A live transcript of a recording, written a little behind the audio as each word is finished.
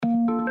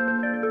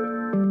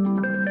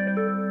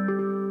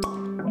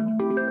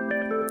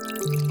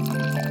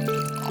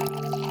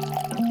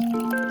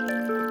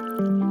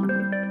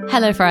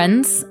Hello,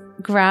 friends.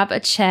 Grab a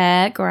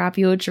chair, grab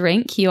your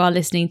drink. You are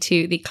listening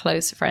to the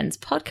Close Friends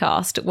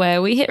podcast,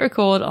 where we hit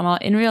record on our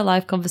in real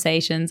life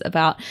conversations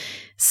about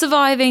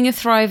surviving,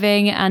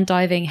 thriving, and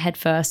diving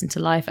headfirst into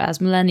life as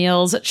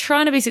millennials,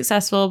 trying to be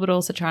successful, but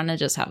also trying to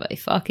just have a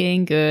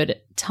fucking good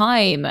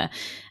time.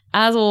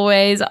 As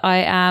always, I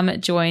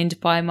am joined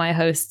by my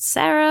host,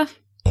 Sarah.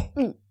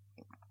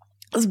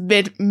 That's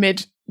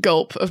mid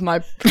gulp of my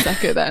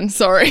Prosecco then.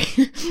 Sorry.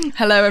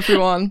 Hello,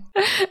 everyone.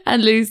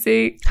 And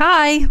Lucy.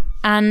 Hi.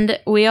 And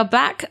we are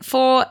back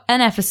for an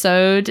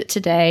episode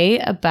today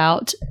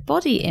about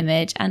body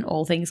image and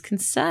all things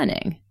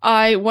concerning.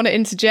 I want to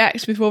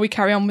interject before we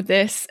carry on with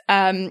this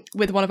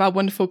with one of our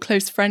wonderful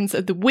close friends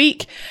of the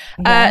week.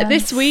 Yes.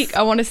 This week,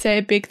 I want to say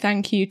a big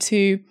thank you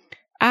to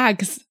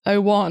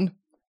Ags01.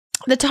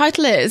 The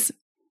title is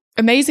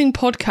Amazing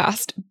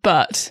Podcast,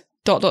 but ...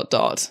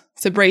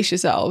 So brace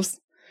yourselves.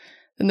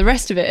 And the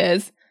rest of it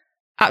is,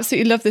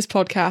 absolutely love this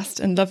podcast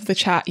and love the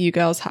chat you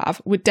girls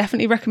have. Would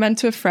definitely recommend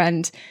to a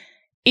friend.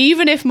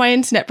 Even if my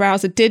internet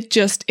browser did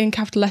just, in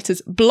capital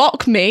letters,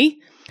 block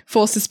me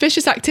for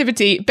suspicious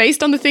activity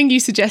based on the thing you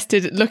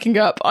suggested looking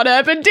up on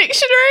Urban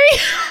Dictionary.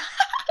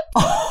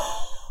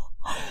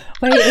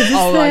 Wait, is this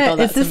Oh my God,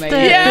 that's the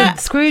amazing.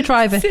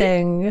 screwdriver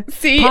thing?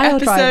 See, Pile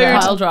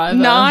episode driver.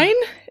 9?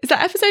 Is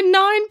that episode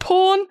 9,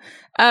 porn?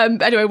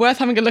 Anyway, worth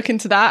having a look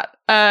into that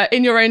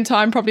in your own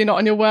time, probably not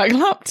on your work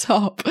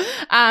laptop.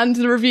 And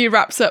the review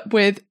wraps up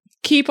with,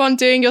 keep on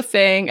doing your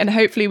thing, and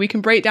hopefully we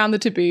can break down the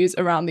taboos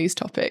around these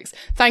topics.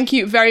 Thank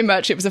you very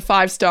much. It was a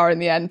 5-star in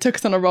the end. Took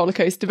us on a roller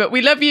coaster, but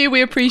we love you.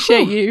 We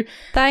appreciate you.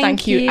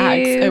 Thank you.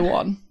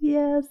 Ags01.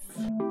 Yes.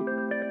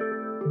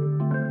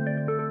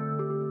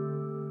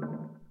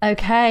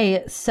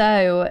 Okay,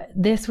 so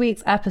this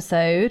week's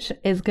episode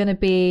is going to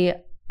be,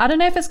 I don't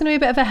know if it's going to be a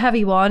bit of a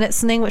heavy one. It's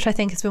something which I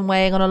think has been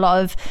weighing on a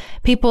lot of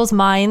people's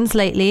minds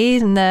lately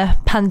in the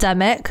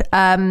pandemic.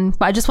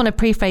 But I just want to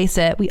preface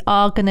it. We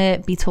are going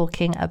to be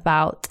talking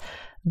about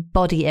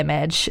body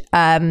image.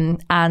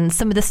 And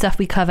some of the stuff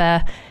we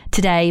cover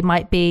today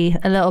might be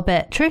a little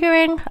bit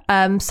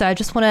triggering. So I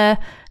just want to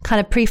kind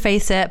of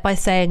preface it by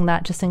saying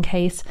that, just in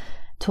case,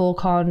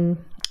 talk on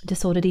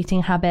disordered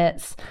eating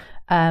habits,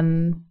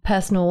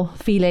 personal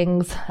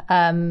feelings,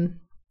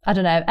 I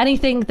don't know,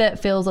 anything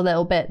that feels a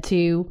little bit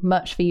too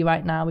much for you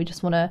right now. We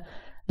just want to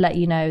let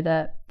you know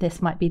that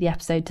this might be the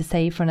episode to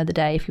save for another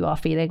day if you are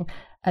feeling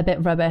a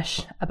bit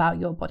rubbish about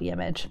your body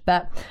image.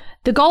 But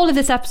the goal of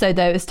this episode,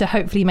 though, is to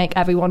hopefully make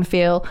everyone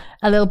feel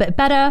a little bit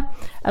better,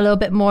 a little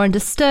bit more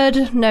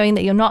understood, knowing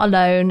that you're not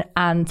alone,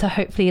 and to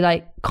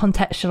hopefully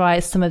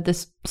contextualize some of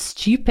this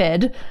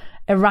stupid,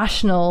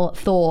 irrational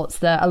thoughts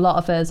that a lot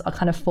of us are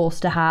kind of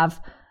forced to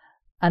have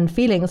and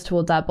feelings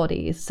towards our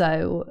bodies.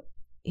 So,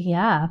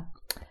 yeah.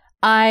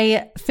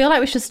 I feel like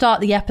we should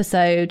start the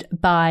episode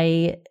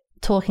by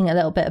talking a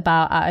little bit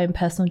about our own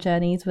personal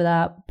journeys with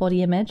our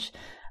body image.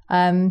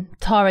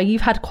 Tara,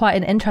 you've had quite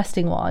an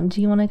interesting one.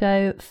 Do you want to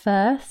go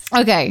first?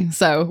 Okay,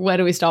 so where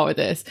do we start with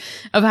this?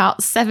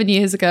 About 7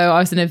 years ago, I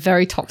was in a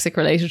very toxic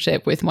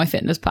relationship with my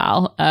fitness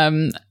pal.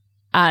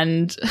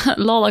 And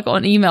lol, I got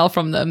an email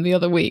from them the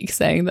other week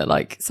saying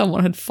that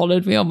someone had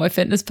followed me on my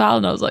fitness pal,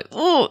 and I was like,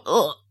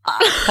 oh,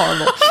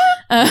 horrible.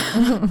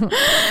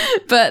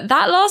 But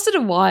that lasted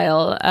a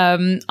while.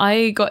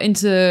 I got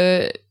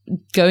into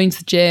going to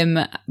the gym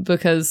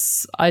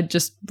because I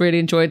just really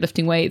enjoyed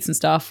lifting weights and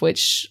stuff,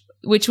 which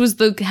was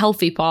the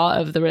healthy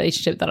part of the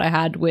relationship that I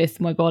had with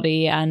my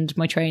body and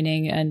my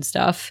training and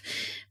stuff.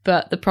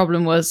 But the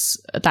problem was,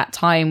 at that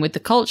time, with the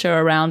culture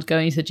around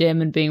going to the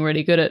gym and being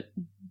really good at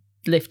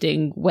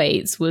lifting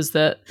weights, was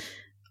that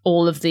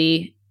all of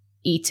the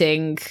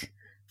eating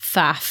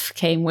faff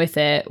came with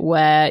it,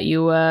 where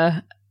you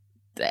were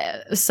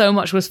so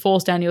much was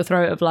forced down your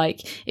throat of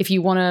if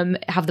you want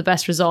to have the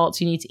best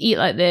results, you need to eat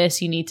like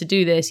this, you need to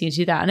do this, you need to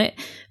do that. And it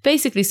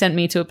basically sent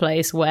me to a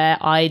place where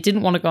I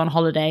didn't want to go on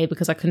holiday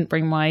because I couldn't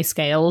bring my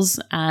scales,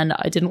 and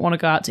I didn't want to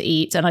go out to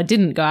eat, and I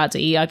didn't go out to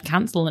eat. I'd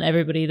cancel on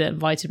everybody that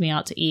invited me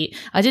out to eat.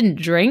 I didn't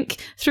drink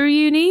through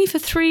uni for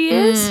 3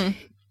 years.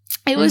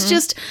 It was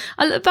just,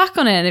 I look back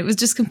on it and it was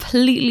just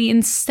completely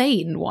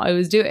insane what I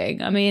was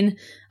doing. I mean,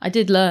 I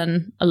did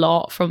learn a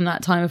lot from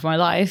that time of my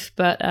life,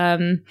 but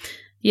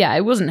yeah,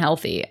 it wasn't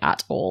healthy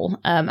at all.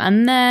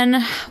 And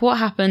then what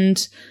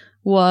happened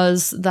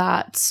was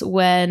that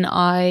when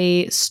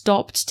I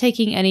stopped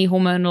taking any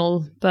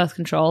hormonal birth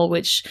control,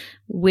 which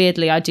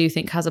weirdly I do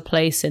think has a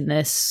place in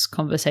this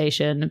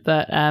conversation,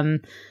 but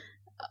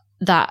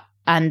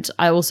and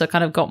I also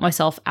kind of got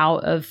myself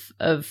out of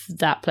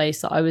that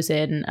place that I was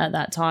in at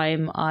that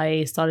time.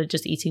 I started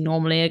just eating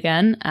normally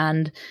again,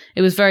 and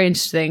it was very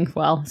interesting.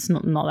 Well, it's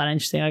not that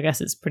interesting. I guess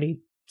it's pretty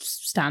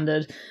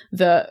standard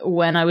that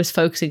when I was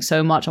focusing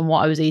so much on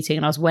what I was eating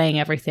and I was weighing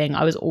everything,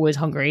 I was always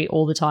hungry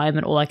all the time,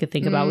 and all I could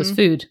think about was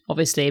food,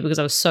 obviously, because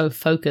I was so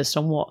focused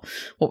on what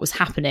was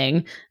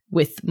happening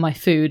with my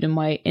food and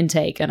my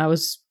intake, and I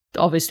was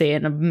obviously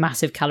in a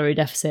massive calorie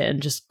deficit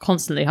and just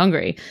constantly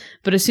hungry.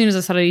 But as soon as I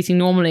started eating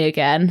normally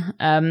again,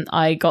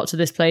 I got to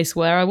this place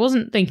where I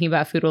wasn't thinking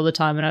about food all the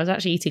time, and I was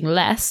actually eating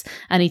less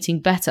and eating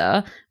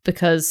better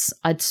because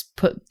I'd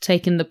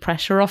taken the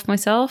pressure off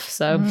myself.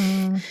 So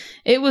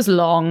it was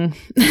long.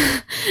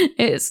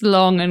 It's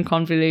long and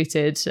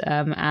convoluted,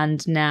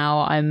 and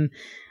now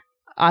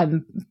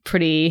I'm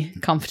pretty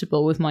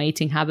comfortable with my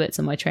eating habits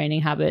and my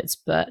training habits,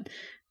 but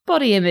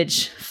body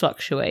image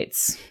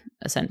fluctuates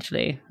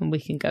essentially, and we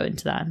can go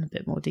into that in a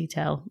bit more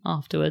detail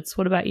afterwards.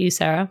 What about you,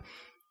 Sarah?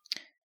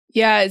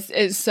 Yeah,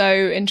 it's so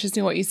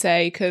interesting what you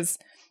say, because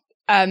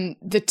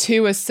the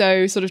two are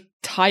so sort of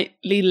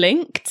tightly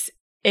linked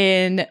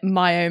in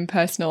my own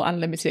personal and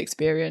limited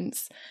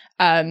experience.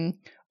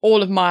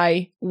 All of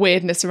my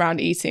weirdness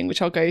around eating,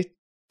 which I'll go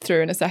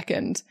through in a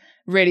second,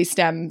 really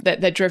that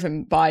they're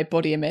driven by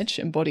body image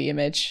and body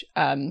image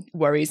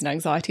worries and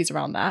anxieties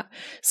around that.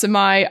 So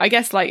I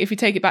guess, like, if you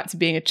take it back to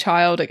being a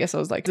child, I guess I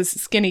was like this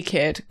skinny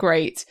kid,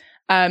 great.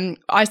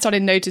 I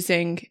started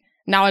noticing,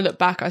 now I look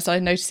back, I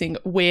started noticing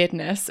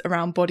weirdness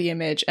around body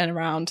image and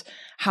around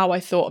how I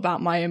thought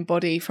about my own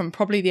body from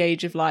probably the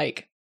age of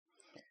like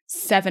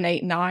 7,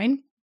 8,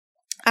 9.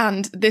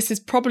 And this is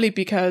probably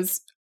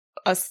because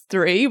us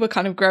three were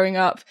kind of growing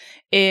up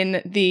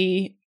in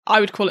I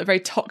would call it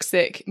very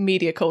toxic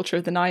media culture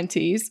of the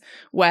 90s,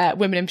 where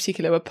women in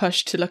particular were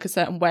pushed to look a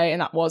certain way, and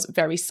that was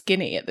very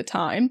skinny at the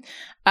time.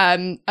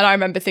 And I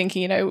remember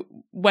thinking,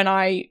 when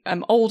I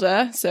am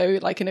older, so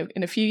like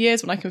in a few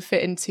years, when I can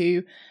fit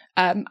into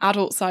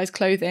adult size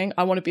clothing,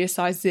 I want to be a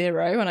size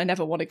 0, and I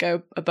never want to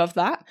go above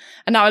that.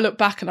 And now I look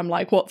back and I'm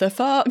like, what the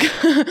fuck?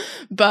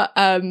 But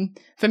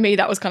for me,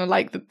 that was kind of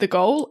like the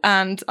goal,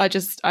 and I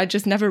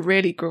just never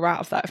really grew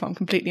out of that, if I'm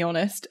completely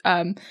honest.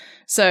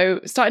 So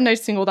started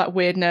noticing all that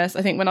weirdness.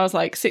 I think when I was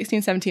like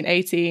 16, 17,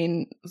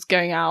 18, I was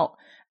going out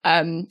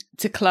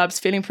to clubs,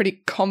 feeling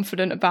pretty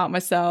confident about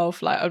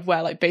myself. Like, I'd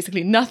wear like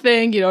basically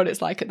nothing, you know what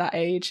it's like at that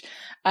age.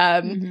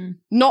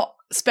 Not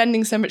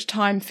spending so much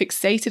time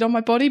fixated on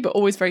my body, but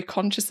always very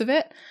conscious of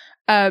it,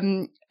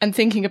 and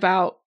thinking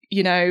about,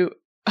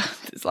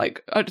 it's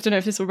like, I don't know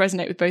if this will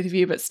resonate with both of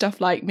you, but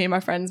stuff like, me and my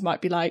friends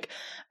might be like,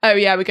 oh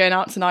yeah, we're going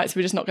out tonight, so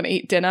we're just not going to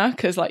eat dinner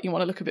because like you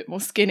want to look a bit more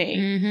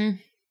skinny.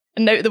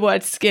 And note the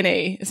word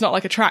skinny. It's not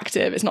like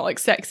attractive, it's not like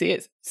sexy,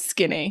 it's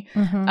skinny.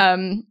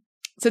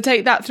 So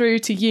take that through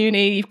to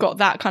uni. You've got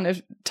that kind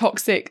of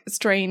toxic,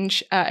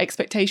 strange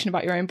expectation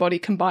about your own body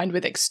combined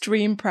with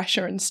extreme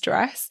pressure and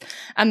stress.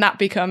 And that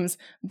becomes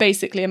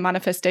basically a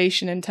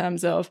manifestation in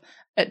terms of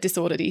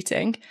disordered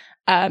eating.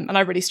 And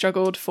I really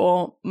struggled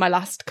for my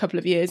last couple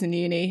of years in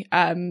uni,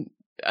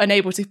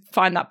 unable to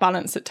find that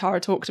balance that Tara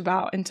talked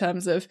about in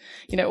terms of,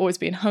 always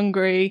being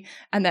hungry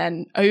and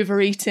then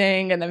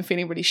overeating and then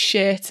feeling really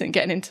shit and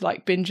getting into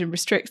like binge and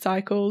restrict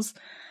cycles.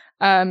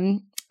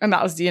 And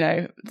that was,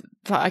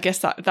 I guess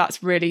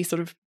that's really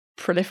sort of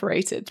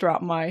proliferated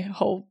throughout my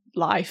whole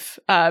life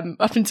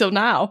up until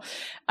now.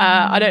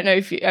 I don't know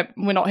if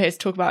we're not here to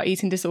talk about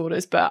eating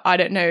disorders, but I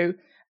don't know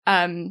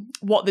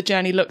what the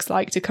journey looks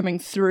like to coming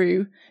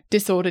through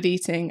disordered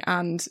eating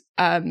and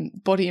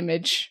body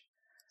image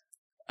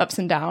ups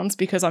and downs,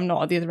 because I'm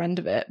not at the other end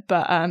of it.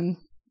 But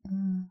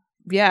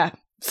yeah,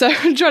 so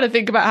I'm trying to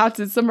think about how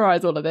to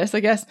summarize all of this. I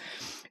guess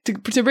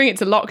to bring it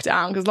to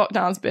lockdown, because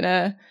lockdown's been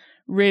a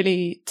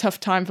really tough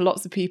time for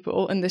lots of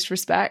people in this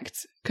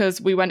respect, because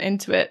we went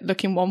into it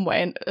looking one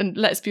way, and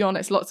let's be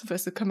honest, lots of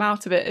us have come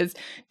out of it as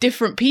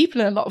different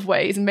people in a lot of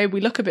ways, and maybe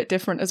we look a bit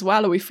different as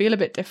well, or we feel a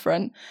bit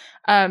different.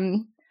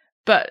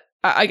 But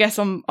I guess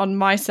on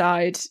my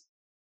side,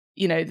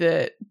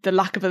 the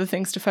lack of other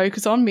things to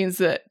focus on means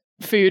that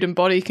food and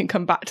body can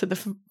come back to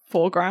the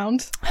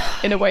foreground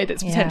in a way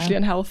that's potentially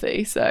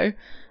unhealthy. So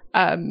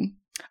I'm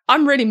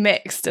really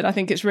mixed, and I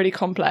think it's really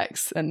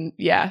complex, and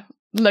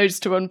loads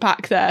to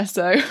unpack there,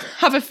 so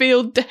have a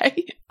field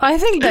day. I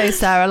think though,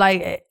 Sarah,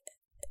 like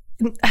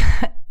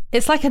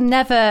it's like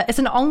it's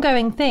an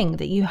ongoing thing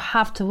that you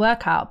have to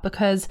work out,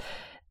 because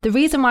the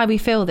reason why we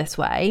feel this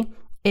way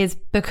is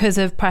because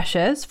of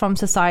pressures from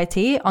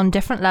society on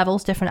different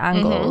levels, different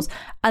angles,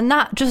 and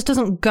that just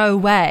doesn't go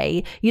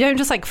away. You don't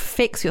just like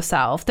fix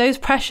yourself. Those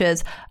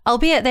pressures,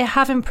 albeit they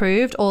have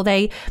improved, or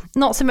they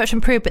not so much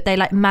improved, but they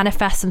like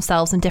manifest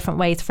themselves in different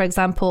ways. For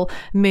example,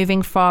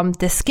 moving from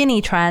the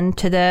skinny trend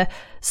to the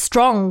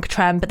strong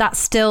trend, but that's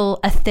still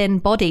a thin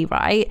body,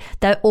 right?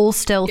 They're all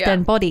still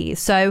thin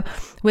bodies. So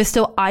we're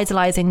still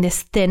idolizing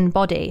this thin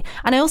body.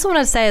 And I also want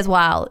to say as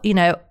well,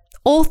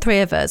 all three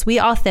of us, we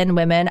are thin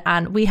women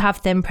and we have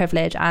thin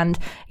privilege. And,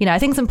 I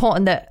think it's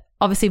important that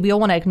obviously we all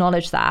want to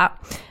acknowledge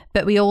that,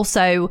 but we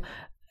also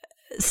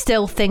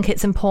still think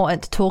it's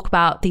important to talk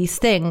about these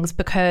things,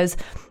 because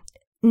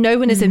no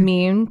one is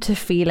immune to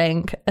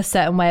feeling a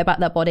certain way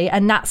about their body.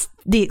 And that's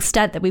the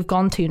extent that we've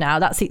gone to now.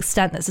 That's the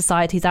extent that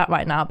society's at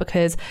right now,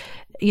 because,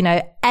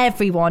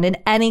 everyone in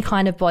any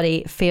kind of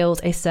body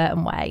feels a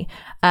certain way.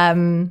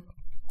 And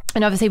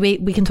obviously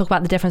we can talk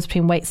about the difference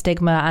between weight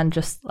stigma and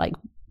just like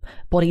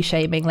body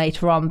shaming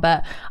later on.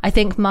 But I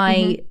think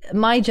my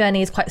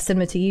journey is quite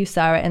similar to you,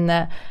 Sarah, in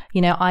that,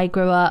 you know, I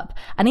grew up,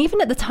 and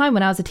even at the time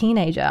when I was a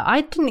teenager,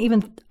 I didn't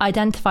even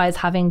identify as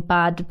having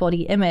bad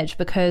body image,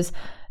 because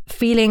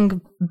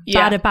feeling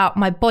bad about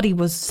my body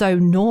was so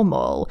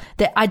normal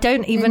that I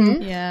didn't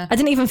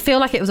even feel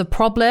like it was a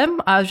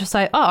problem. I was just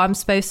like, oh, I'm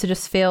supposed to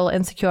just feel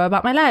insecure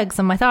about my legs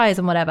and my thighs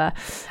and whatever.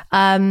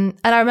 And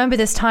I remember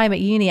this time at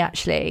uni,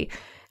 actually,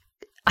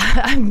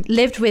 I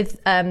lived with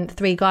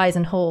 3 guys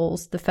in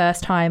halls the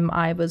first time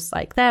I was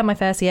like there, my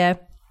first year.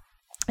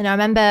 And I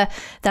remember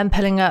them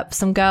pulling up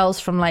some girls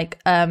from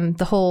like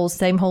the halls,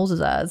 same halls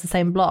as us, the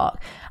same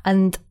block.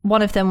 And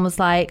one of them was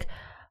like,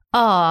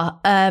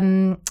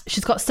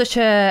 she's got such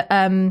a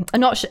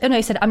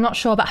he said, I'm not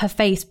sure about her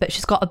face, but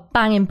she's got a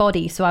banging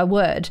body, so I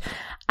would.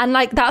 And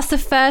like, that's the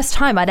first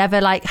time I'd ever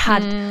like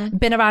had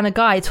been around a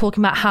guy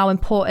talking about how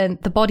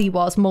important the body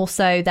was, more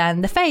so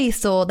than the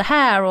face or the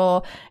hair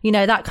or, you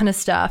know, that kind of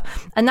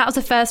stuff. And that was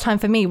the first time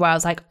for me where I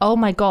was like, oh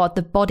my God,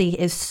 the body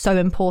is so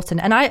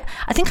important. And I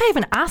think I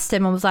even asked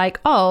him and was like,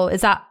 oh,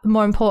 is that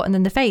more important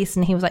than the face?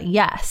 And he was like,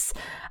 yes.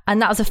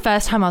 And that was the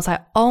first time I was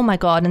like, oh my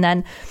God. And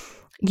then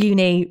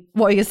uni,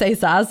 what are you going to say,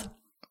 Saz?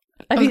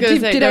 Do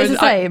you know it's the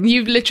same?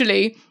 You've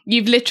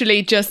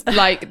literally just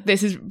like,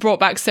 this has brought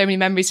back so many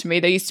memories for me.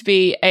 There used to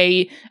be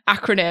a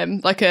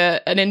acronym, like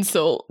an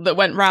insult that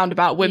went round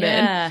about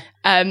women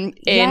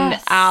in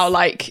our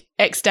like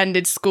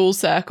extended school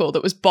circle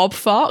that was Bob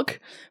Fuck,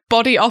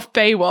 body off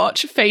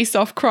Baywatch, face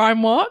off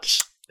Crime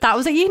Watch. That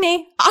was at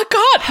uni. I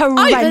can't.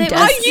 Horrendous.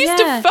 I used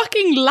to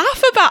fucking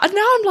laugh about it. And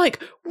now I'm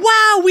like,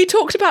 wow, we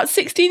talked about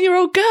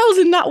 16-year-old girls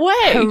in that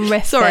way.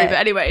 Horrific. Sorry, but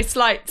anyway,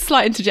 slight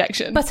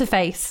interjection.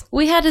 Butterface.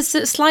 We had a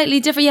slightly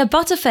different,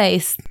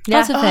 Butterface.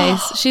 Yeah.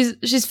 Butterface.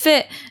 She's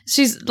fit.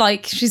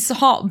 She's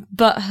hot,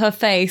 but her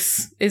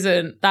face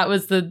isn't. That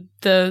was the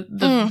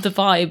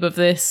vibe of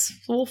this.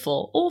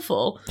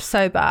 Awful.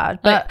 So bad.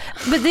 But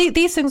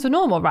these things were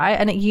normal, right?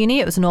 And at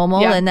uni it was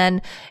normal. Yeah. And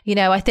then, you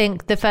know, I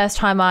think the first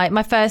time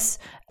my first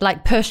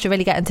like push to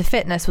really get into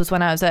fitness was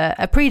when I was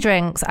a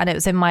pre-drinks, and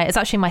it's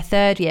actually my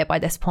 3rd year by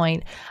this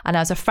point, and I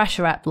was a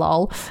fresherette,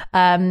 lol.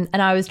 And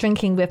I was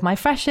drinking with my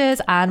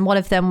freshers, and one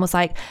of them was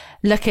like,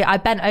 I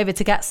bent over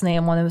to get something,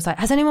 and one of them was like,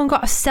 has anyone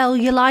got a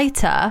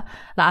celluliter?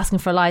 Like asking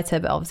for a lighter,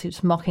 but obviously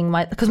just mocking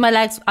because my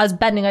legs, I was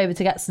bending over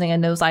to get something,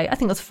 and there was like, I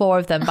think it was 4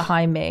 of them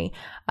behind me.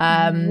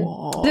 There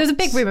was a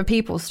big room of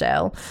people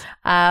still.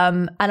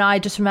 And I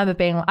just remember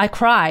I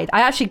cried.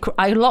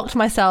 I locked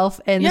myself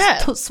in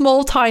this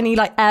small, tiny,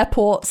 like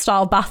airport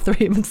style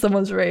bathroom in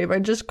someone's room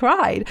and just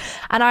cried.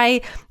 And I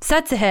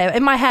said to him,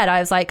 in my head, I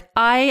was like,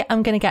 I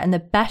am going to get in the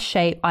best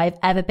shape I've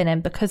ever been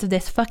in because of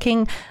this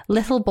fucking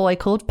little boy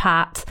called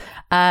Pat.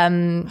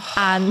 And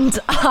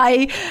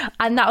that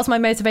was my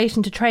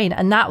motivation to train.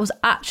 And that was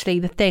actually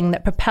the thing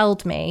that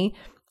propelled me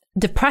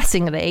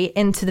depressingly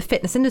into the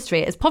fitness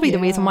industry. It's probably the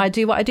reason why I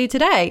do what I do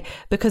today,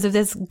 because of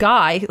this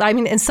guy. I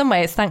mean, in some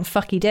ways, thank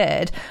fuck he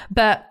did.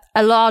 But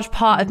a large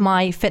part of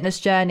my fitness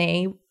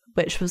journey,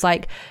 which was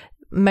like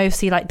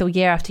mostly like the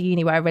year after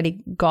uni where I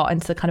really got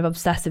into the kind of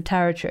obsessive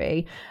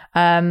territory,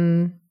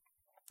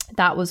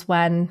 that was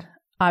when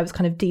I was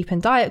kind of deep in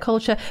diet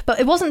culture. But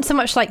it wasn't so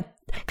much like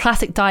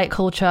classic diet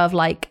culture of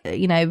like,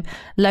 you know,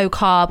 low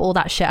carb, all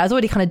that shit. I was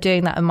already kind of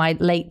doing that in my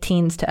late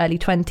teens to early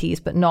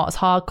 20s, but not as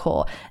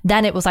hardcore.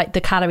 Then it was like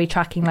the calorie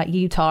tracking like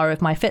Utah of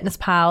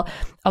MyFitnessPal,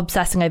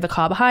 obsessing over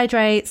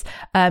carbohydrates,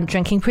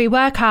 drinking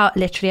pre-workout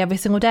literally every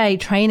single day,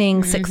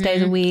 training 6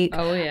 days a week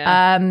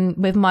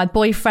with my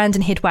boyfriend,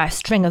 and he'd wear a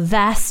stringer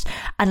vest,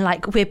 and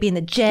like we'd be in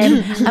the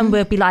gym and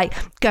we'd be like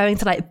going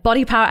to like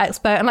Body Power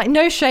Expo, and like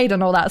no shade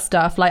on all that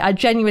stuff. Like I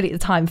genuinely at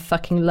the time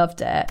fucking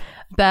loved it.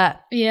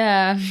 But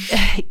yeah.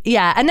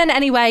 And then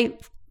anyway,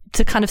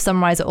 to kind of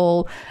summarize it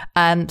all,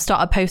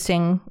 started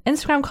posting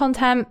Instagram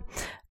content,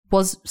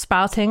 was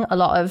spouting a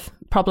lot of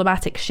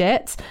problematic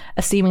shit,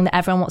 assuming that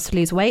everyone wants to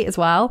lose weight as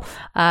well.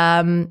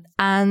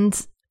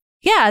 And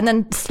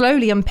then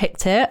slowly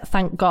unpicked it,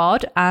 thank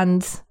God.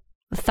 And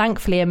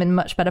thankfully I'm in a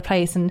much better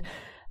place. And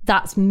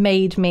that's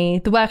made me,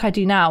 the work I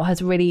do now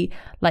has really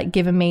like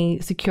given me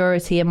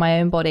security in my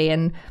own body,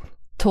 and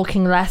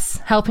talking less,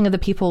 helping other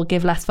people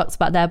give less fucks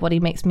about their body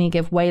makes me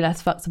give way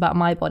less fucks about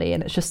my body.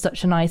 And it's just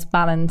such a nice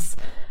balance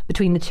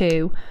between the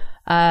two.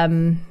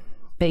 But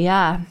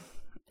yeah,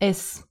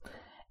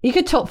 you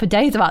could talk for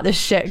days about this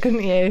shit,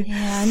 couldn't you?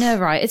 Yeah, I know,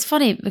 right? It's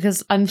funny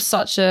because I'm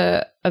such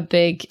a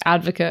big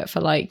advocate for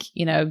like,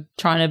 you know,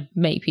 trying to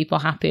make people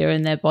happier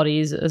in their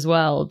bodies as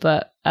well.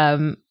 But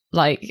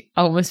like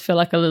I almost feel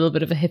like a little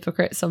bit of a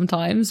hypocrite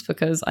sometimes,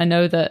 because I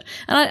know that,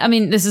 and I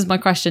mean, this is my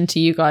question to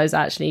you guys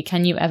actually,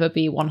 can you ever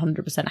be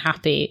 100%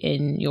 happy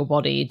in your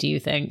body, do you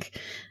think?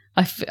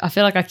 I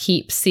feel like I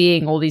keep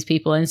seeing all these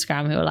people on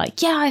Instagram who are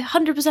like, yeah, I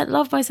 100%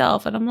 love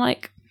myself. And I'm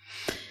like,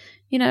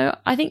 you know,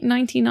 I think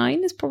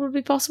 99 is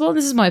probably possible.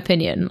 This is my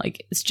opinion.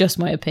 Like, it's just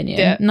my opinion.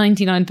 Yeah.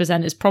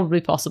 99% is probably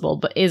possible,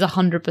 but is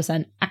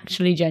 100%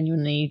 actually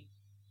genuinely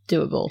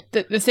doable.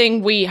 The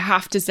thing we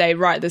have to say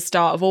right at the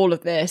start of all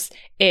of this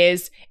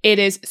is it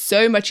is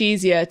so much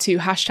easier to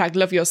hashtag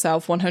love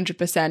yourself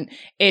 100%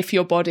 if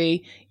your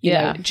body, you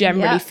know,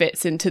 generally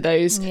fits into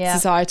those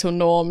societal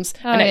norms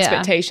and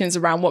expectations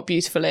around what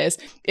beautiful is.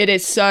 It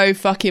is so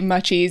fucking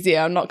much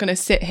easier. I'm not going to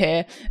sit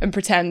here and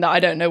pretend that I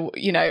don't know,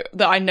 you know,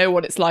 that I know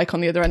what it's like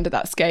on the other end of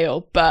that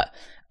scale. But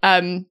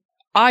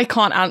I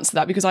can't answer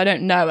that because I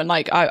don't know. And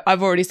like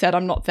I've already said,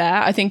 I'm not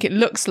there. I think it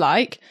looks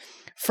like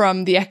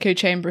from the echo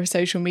chamber of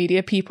social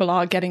media, people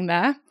are getting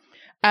there.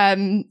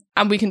 And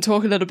we can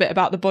talk a little bit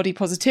about the body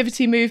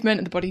positivity movement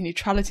and the body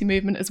neutrality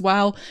movement as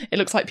well. It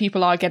looks like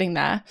people are getting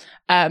there.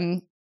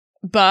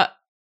 But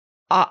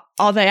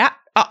are they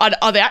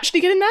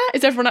actually getting there?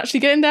 Is everyone actually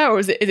getting there? Or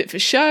is it for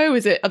show?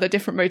 Are there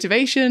different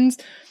motivations?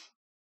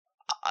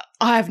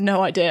 I have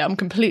no idea. I'm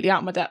completely out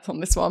of my depth on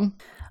this one.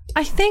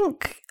 I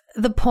think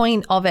the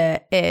point of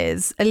it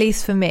is, at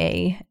least for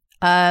me,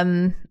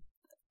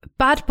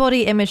 bad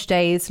body image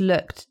days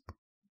looked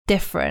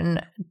different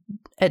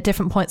at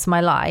different points in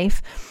my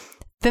life.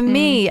 For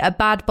me, a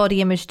bad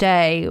body image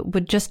day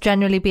would just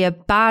generally be a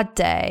bad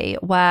day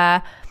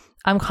where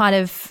I'm kind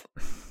of...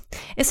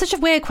 It's such a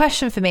weird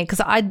question for me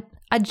because I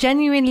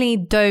genuinely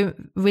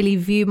don't really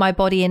view my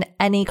body in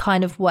any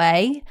kind of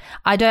way.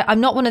 I'm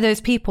not one of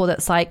those people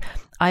that's like,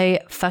 I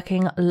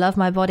fucking love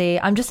my body.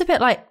 I'm just a bit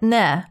like,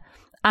 nah.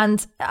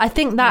 And I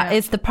think that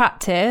is the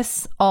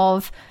practice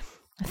of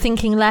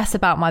thinking less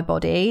about my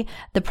body,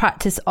 the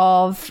practice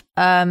of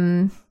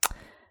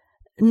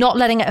not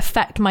letting it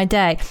affect my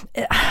day.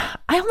 I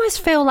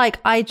almost feel like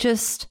I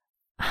don't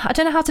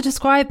know how to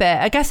describe it.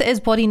 I guess it is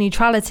body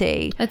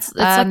neutrality. It's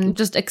like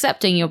just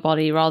accepting your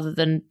body rather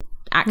than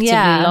actively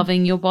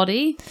loving your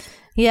body.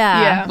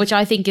 Yeah. Which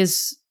I think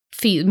is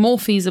more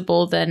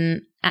feasible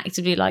than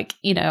actively, like,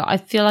 you know, I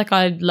feel like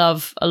I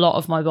love a lot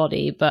of my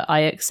body, but I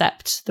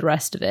accept the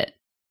rest of it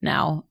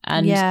now.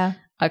 And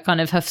I kind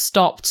of have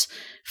stopped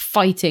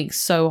fighting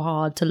so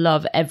hard to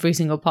love every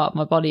single part of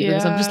my body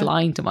because I'm just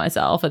lying to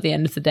myself at the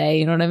end of the day.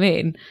 You know what I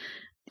mean?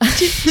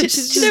 Do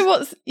you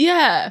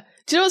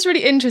know what's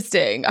really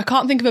interesting? I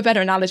can't think of a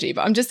better analogy,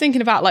 but I'm just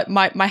thinking about like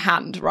my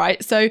hand,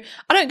 right? So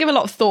I don't give a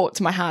lot of thought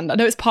to my hand. I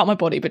know it's part of my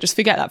body, but just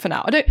forget that for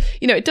now. I don't,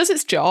 you know, it does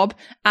its job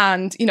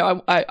and, you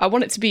know, I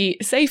want it to be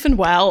safe and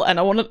well and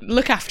I want to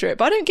look after it,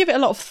 but I don't give it a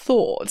lot of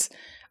thought.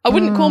 I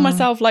wouldn't call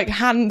myself like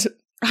hand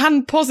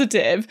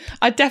positive.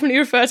 I definitely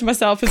refer to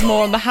myself as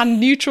more on the hand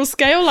neutral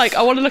scale. Like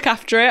I want to look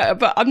after it,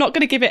 but I'm not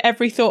going to give it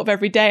every thought of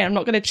every day. I'm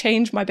not going to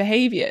change my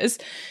behaviors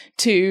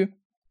to,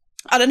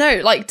 I don't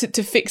know, like to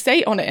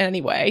fixate on it in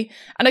any way.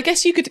 And I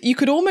guess you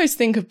could almost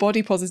think of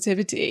body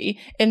positivity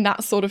in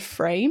that sort of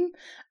frame.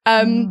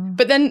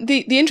 But then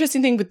the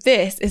interesting thing with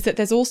this is that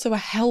there's also a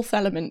health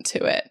element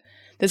to it.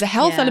 There's a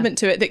health element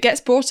to it that gets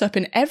brought up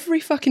in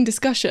every fucking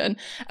discussion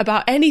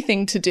about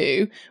anything to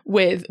do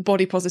with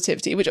body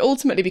positivity, which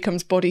ultimately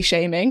becomes body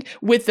shaming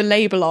with the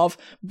label of,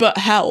 but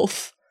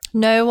health.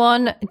 No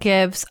one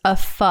gives a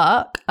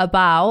fuck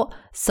about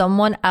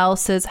someone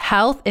else's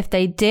health. If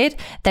they did,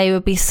 they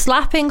would be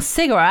slapping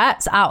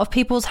cigarettes out of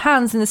people's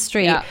hands in the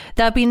street. Yeah.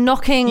 They'll be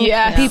knocking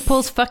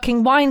people's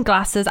fucking wine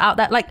glasses out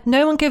there. Like,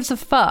 no one gives a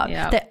fuck.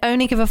 Yeah. They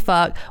only give a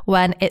fuck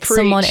when it's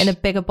someone in a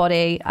bigger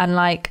body and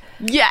like...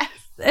 Yes.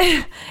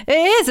 It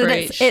is. And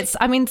it's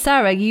I mean,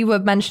 Sarah, you were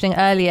mentioning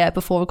earlier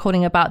before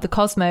recording about the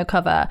Cosmo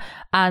cover,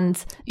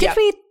 and did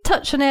we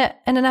touch on it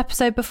in an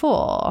episode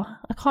before?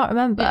 I can't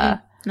remember.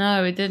 Mm-mm.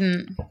 No, we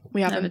didn't.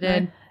 We haven't. Never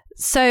did.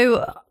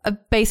 So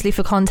basically,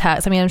 for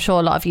context, I mean, I'm sure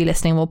a lot of you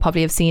listening will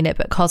probably have seen it,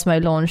 but Cosmo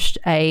launched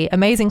a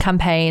amazing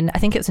campaign, I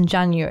think it was in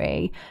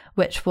January,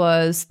 which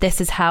was This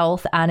Is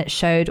Health, and it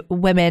showed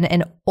women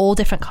in all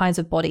different kinds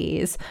of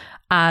bodies,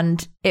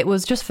 and it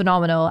was just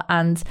phenomenal.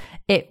 And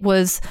it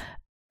was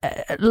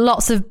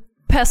lots of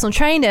personal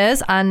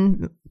trainers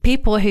and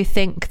people who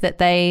think that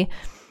they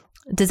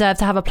deserve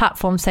to have a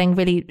platform saying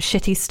really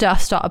shitty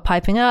stuff started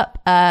piping up,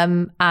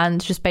 and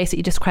just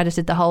basically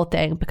discredited the whole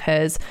thing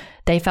because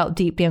they felt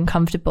deeply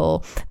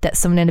uncomfortable that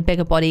someone in a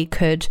bigger body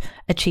could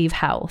achieve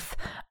health.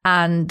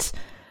 And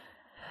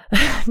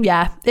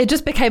it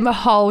just became a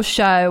whole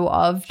show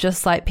of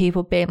just like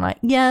people being like,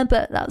 yeah,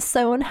 but that's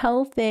so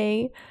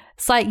unhealthy.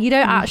 It's like, you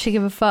don't actually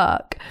give a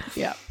fuck.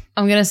 Yeah.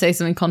 I'm going to say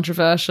something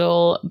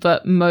controversial,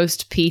 but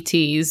most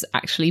PTs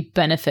actually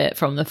benefit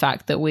from the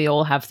fact that we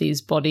all have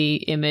these body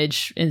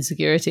image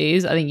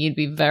insecurities. I think you'd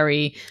be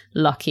very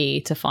lucky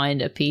to find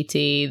a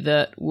PT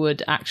that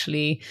would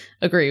actually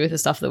agree with the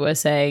stuff that we're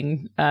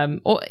saying,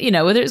 or, you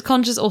know, whether it's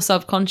conscious or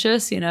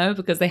subconscious, you know,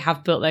 because they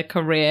have built their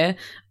career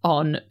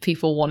on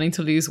people wanting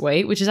to lose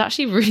weight, which is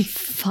actually really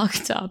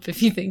fucked up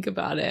if you think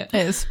about it.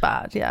 It's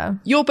bad, yeah.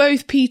 You're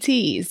both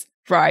PTs,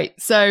 right?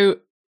 So...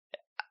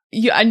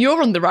 you're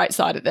on the right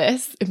side of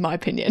this, in my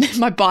opinion,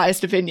 my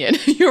biased opinion.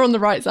 You're on the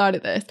right side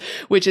of this,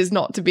 which is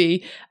not to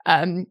be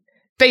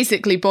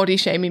basically body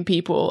shaming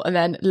people and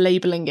then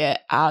labeling it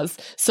as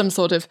some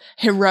sort of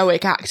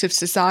heroic act of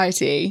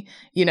society,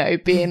 you know,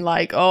 being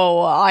like,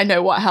 oh, I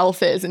know what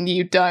health is and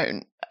you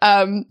don't.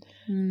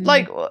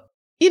 Like,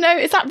 you know,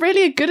 is that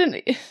really a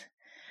good...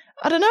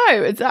 I don't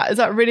know. Is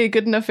that really a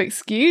good enough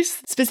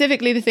excuse?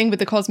 Specifically, the thing with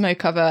the Cosmo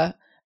cover,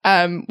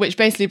 which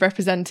basically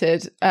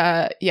represented,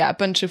 a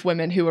bunch of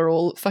women who were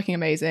all fucking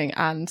amazing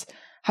and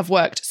have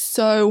worked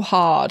so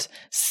hard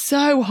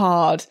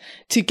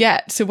to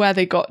get to where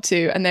they got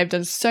to. And they've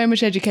done so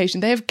much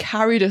education. They have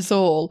carried us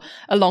all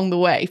along the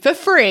way for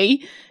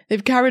free.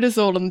 They've carried us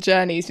all on the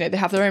journeys. You know, they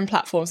have their own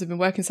platforms. They've been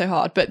working so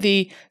hard. But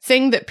the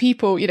thing that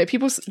people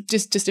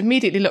just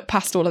immediately look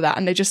past all of that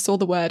and they just saw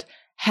the word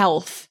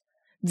health.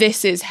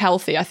 This is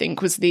healthy, I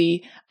think, was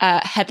the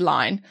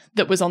headline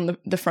that was on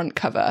the front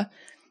cover.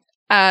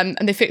 And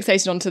they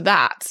fixated onto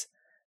that.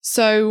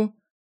 So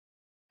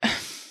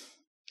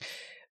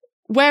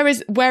where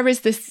is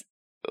this?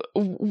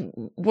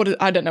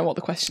 I don't know what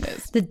the question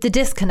is. The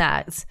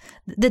disconnect.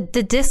 The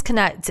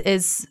disconnect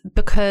is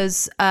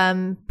because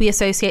we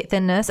associate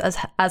thinness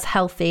as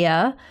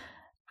healthier,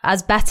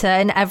 as better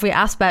in every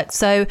aspect.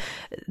 So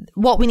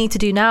what we need to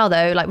do now,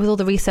 though, like with all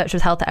the research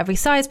with health at every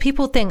size,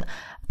 people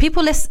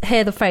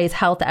hear the phrase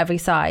health at every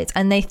size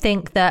and they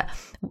think that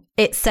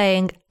it's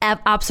saying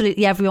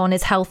absolutely everyone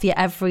is healthy at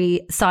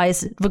every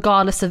size,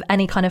 regardless of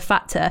any kind of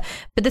factor.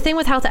 But the thing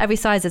with health at every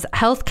size is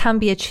health can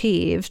be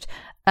achieved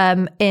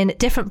in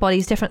different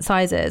bodies, different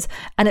sizes.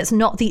 And it's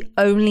not the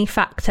only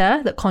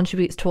factor that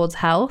contributes towards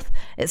health.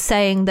 It's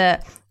saying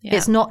that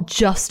it's not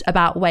just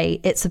about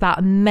weight. It's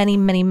about many,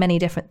 many, many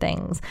different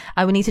things.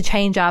 And we need to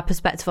change our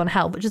perspective on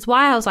health, which is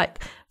why I was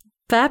like,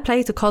 fair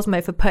play to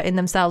Cosmo for putting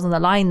themselves on the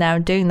line there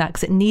and doing that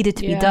because it needed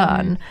to be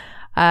done.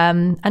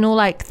 And all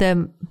like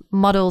the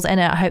models in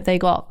it, I hope they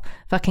got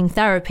fucking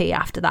therapy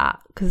after that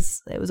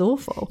because it was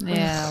awful.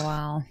 Yeah,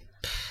 wow.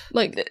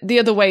 Like the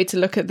other way to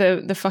look at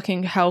the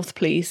fucking health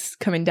police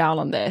coming down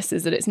on this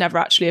is that it's never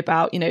actually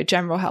about, you know,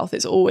 general health.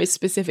 It's always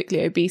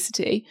specifically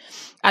obesity,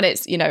 and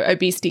it's, you know,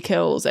 obesity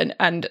kills.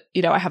 And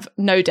you know, I have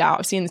no doubt,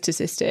 I've seen the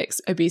statistics.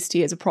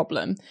 Obesity is a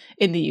problem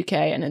in the UK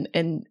and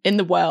in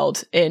the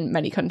world in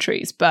many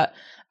countries. But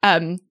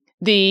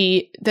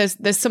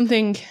there's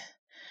something,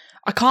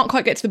 I can't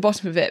quite get to the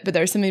bottom of it, but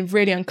there is something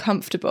really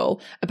uncomfortable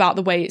about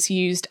the way it's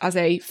used as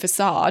a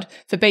facade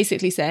for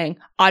basically saying,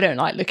 I don't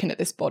like looking at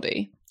this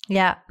body.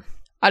 Yeah.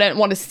 I don't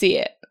want to see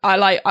it.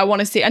 I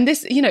want to see it. And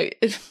this, you know,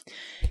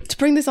 to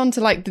bring this on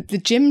to like the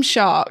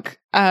Gymshark,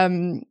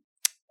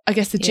 I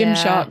guess the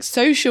Gymshark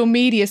social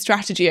media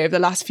strategy over the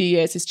last few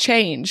years has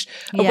changed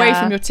away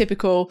from your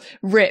typical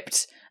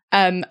ripped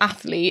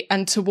athlete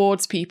and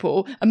towards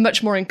people a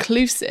much more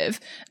inclusive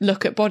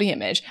look at body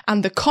image.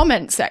 And the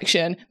comment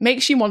section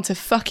makes you want to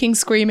fucking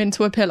scream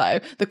into a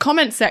pillow. The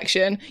comment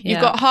section,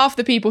 you've got half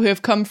the people who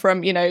have come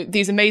from, you know,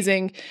 these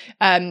amazing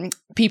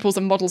people's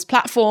and models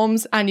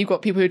platforms, and you've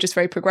got people who are just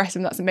very progressive,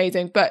 and that's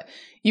amazing. But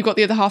you've got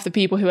the other half the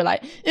people who are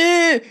like,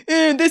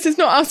 this is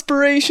not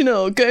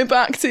aspirational. Go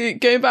back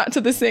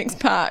to the six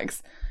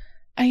packs.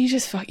 And you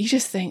just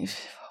think,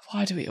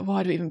 why do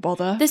we even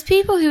bother? There's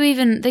people who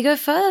they go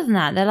further than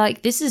that. They're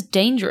like, this is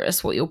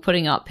dangerous what you're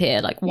putting up here.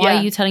 Like, why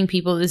are you telling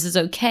people this is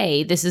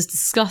okay? This is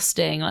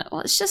disgusting. Like,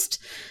 well, it's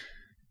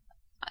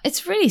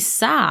really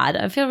sad.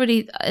 I feel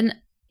really, and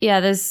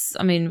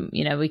I mean,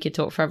 you know, we could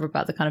talk forever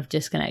about the kind of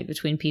disconnect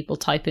between people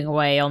typing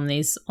away on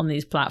these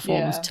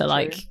platforms to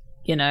like,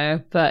 you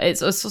know, but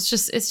it's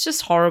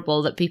just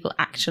horrible that people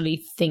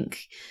actually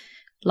think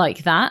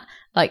like that.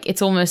 Like,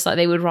 it's almost like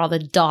they would rather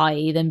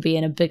die than be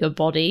in a bigger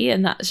body.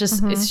 And that's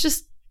just, it's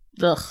just,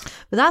 ugh.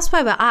 But that's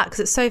where we're at, because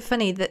it's so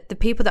funny that the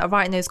people that are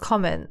writing those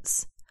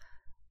comments,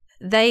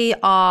 they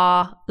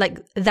are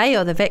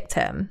the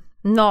victim,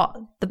 not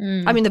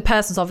the, I mean, the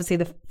person's obviously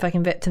the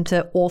fucking victim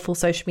to awful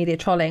social media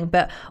trolling,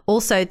 but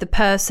also the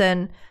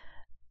person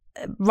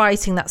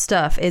writing that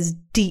stuff is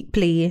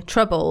deeply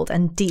troubled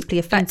and deeply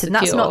affected. And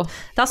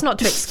that's not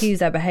to excuse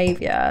their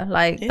behavior.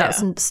 Like,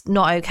 that's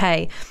not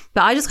okay.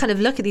 But I just kind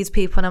of look at these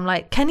people and I'm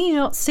like, can you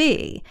not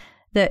see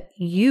that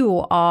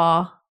you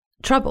are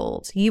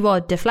troubled? You are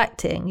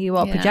deflecting. You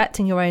are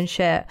projecting your own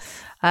shit.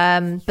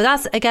 But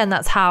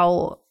that's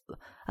how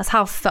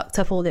fucked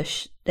up all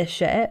this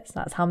shit is.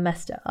 That's how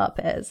messed it up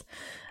it is.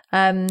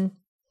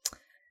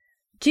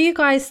 Do you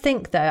guys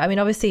think, though, I mean,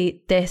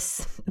 obviously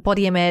this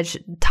body image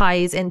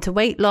ties into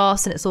weight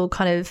loss and it's all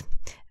kind of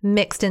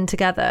mixed in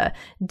together.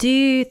 Do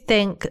you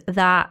think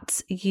that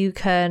you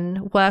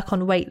can work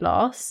on weight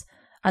loss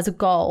as a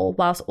goal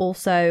whilst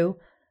also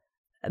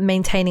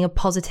maintaining a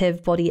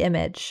positive body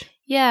image?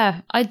 Yeah,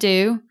 I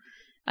do.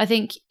 I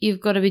think you've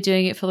got to be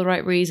doing it for the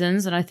right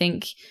reasons. And I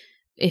think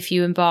if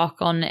you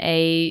embark on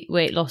a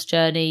weight loss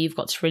journey, you've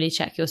got to really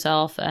check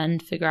yourself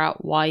and figure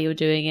out why you're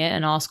doing it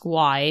and ask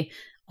why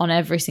on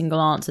every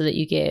single answer that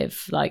you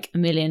give, like a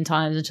million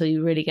times, until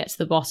you really get to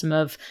the bottom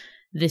of,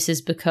 this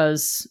is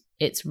because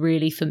it's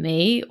really for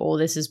me, or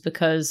this is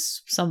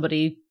because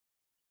somebody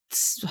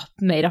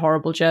made a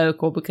horrible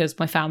joke, or because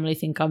my family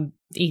think I'm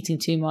eating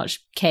too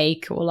much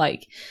cake, or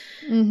like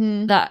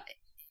that.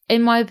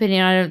 In my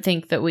opinion, I don't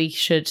think that we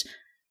should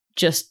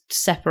just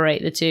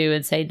separate the two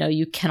and say, no,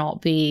 you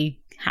cannot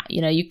be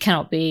you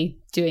cannot be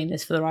doing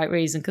this for the right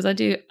reason, because I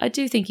do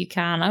think you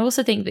can. I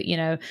also think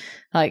that,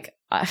 like,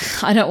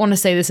 I don't want to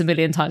say this a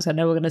million times. I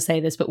know we're going to say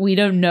this, but we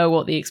don't know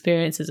what the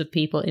experiences of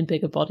people in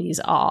bigger bodies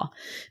are.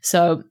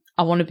 So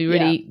I want to be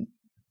really,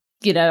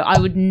 I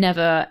would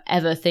never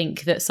ever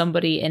think that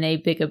somebody in a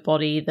bigger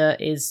body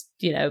that is,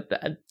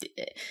 that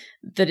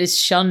is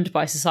shunned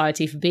by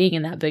society for being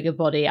in that bigger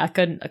body. I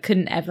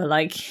couldn't ever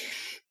like.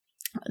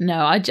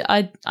 No, I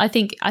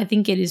think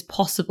it is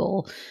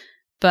possible,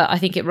 but I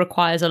think it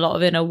requires a lot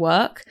of inner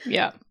work.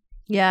 Yeah.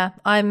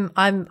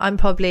 I'm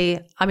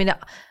probably, I mean,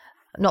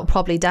 not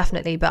probably,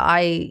 definitely, but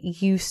I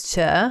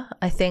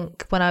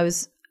think when I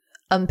was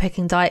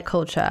unpicking diet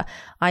culture,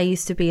 I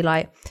used to be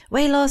like,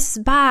 weight loss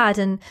is bad.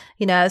 And,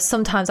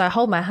 sometimes I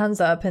hold my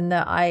hands up and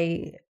that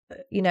I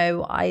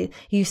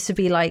used to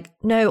be like,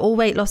 no, all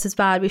weight loss is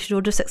bad. We should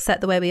all just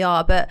accept the way we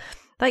are. But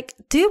like,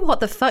 do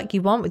what the fuck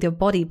you want with your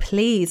body,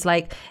 please.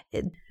 Like,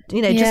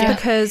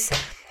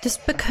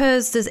 just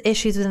because there's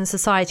issues within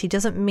society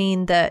doesn't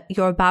mean that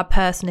you're a bad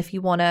person if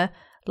you want to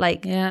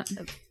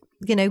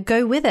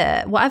go with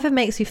it, whatever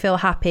makes you feel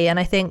happy. And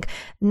I think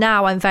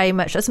now I'm very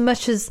much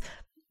as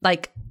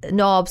like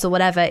Knobs or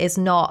whatever it's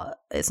not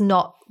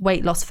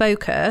weight loss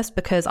focused,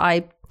 because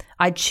I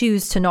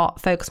choose to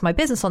not focus my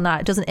business on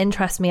that. It doesn't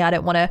interest me. I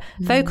don't want to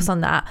focus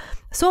on that.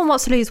 If someone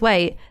wants to lose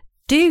weight,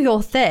 do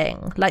your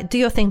thing, but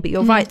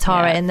you're right,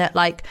 Tara, in that,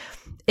 like,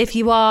 if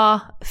you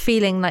are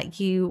feeling like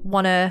you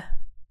want to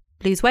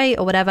lose weight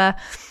or whatever,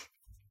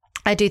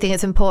 I do think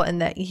it's important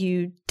that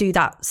you do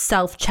that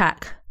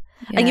self-check.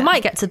 And you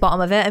might get to the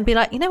bottom of it and be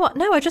like, you know what?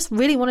 No, I just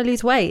really want to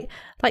lose weight.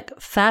 Like,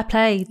 fair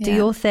play, do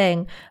your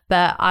thing.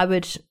 But I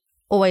would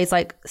always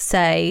like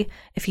say,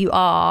 if you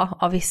are,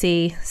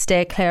 obviously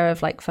steer clear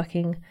of like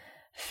fucking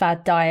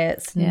fad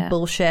diets and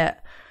bullshit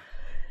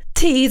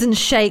teas and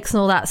shakes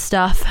and all that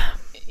stuff.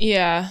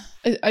 Yeah.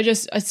 I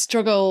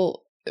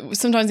struggle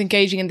sometimes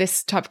engaging in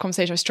this type of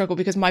conversation. I struggle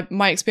because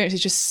my experience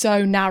is just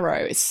so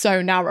narrow. It's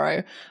so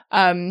narrow.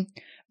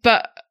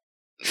 But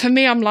for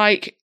me, I'm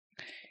like,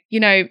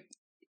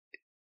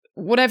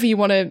 whatever you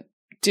want to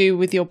do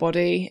with your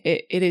body,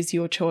 it is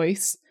your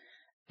choice.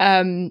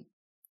 You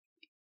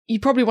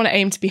probably want to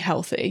aim to be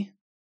healthy.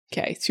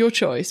 Okay, it's your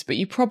choice, but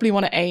you probably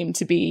want to aim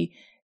to be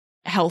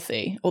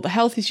healthy, or the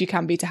healthiest you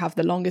can be, to have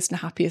the longest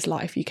and happiest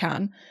life you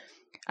can.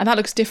 And that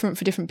looks different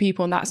for different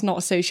people, and that's not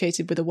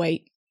associated with a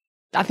weight.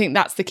 I think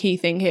that's the key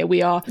thing here.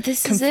 We're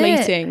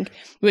conflating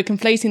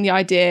the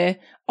idea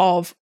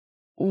of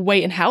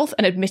weight and health.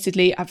 And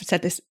admittedly, I've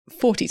said this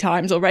 40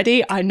 times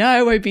already. I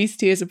know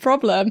obesity is a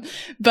problem,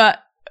 but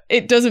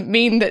it doesn't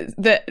mean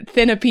that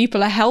thinner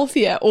people are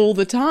healthier all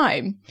the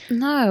time.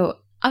 No,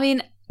 I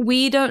mean,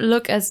 we're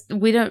brainwashed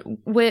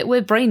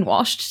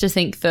to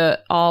think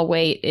that our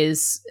weight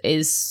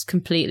is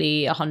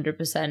completely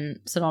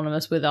 100%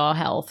 synonymous with our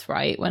health,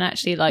 right? When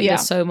actually, like,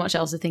 there's so much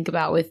else to think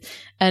about with.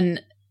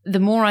 And the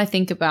more I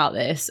think about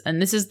this,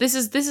 and this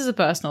is a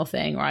personal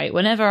thing, right?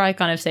 Whenever I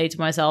kind of say to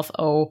myself,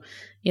 oh,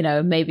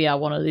 maybe I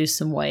want to lose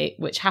some weight,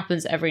 which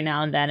happens every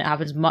now and then. It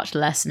happens much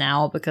less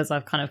now because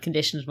I've kind of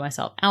conditioned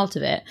myself out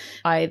of it.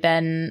 I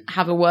then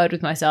have a word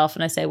with myself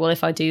and I say, well,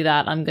 if I do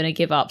that, I'm going to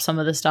give up some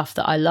of the stuff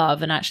that I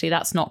love. And actually,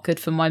 that's not good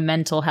for my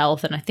mental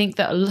health. And I think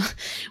that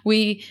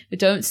we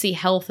don't see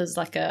health as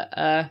like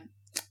a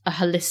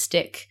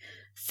holistic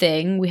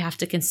thing. We have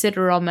to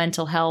consider our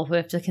mental health. We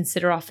have to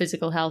consider our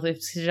physical health. We have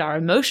to consider our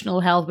emotional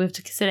health. We have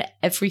to consider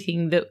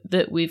everything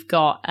that we've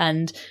got,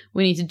 and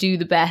we need to do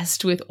the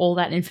best with all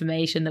that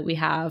information that we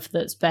have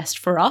that's best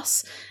for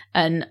us.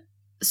 And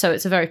so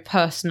it's a very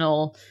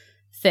personal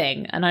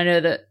thing. And I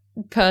know that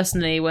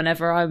personally,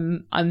 whenever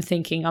I'm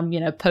thinking, I'm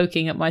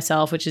poking at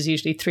myself, which is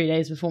usually 3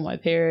 days before my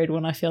period,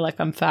 when I feel like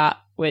I'm fat,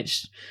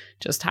 which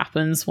just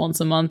happens once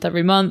a month,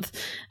 every month,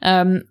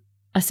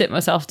 I sit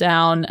myself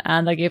down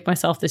and I give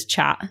myself this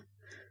chat.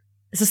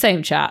 It's the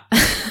same chat.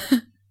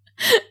 And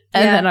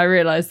then I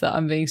realize that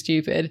I'm being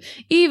stupid,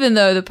 even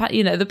though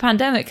the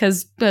pandemic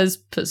has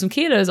put some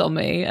kilos on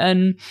me,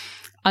 and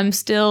I'm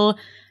still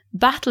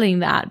battling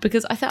that,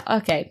 because I thought,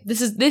 okay,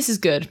 this is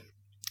good,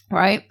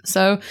 right?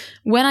 So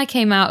when I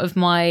came out of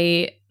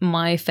my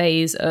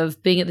phase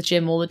of being at the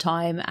gym all the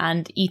time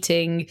and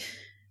eating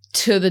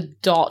to the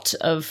dot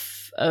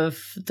of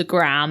the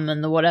gram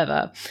and the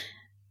whatever,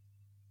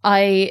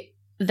 I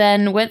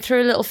then went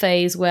through a little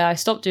phase where I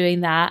stopped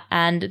doing that,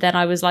 and then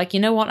I was like, you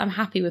know what, I'm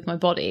happy with my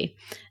body.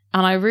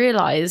 And I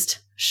realized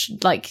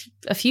like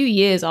a few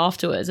years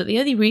afterwards that the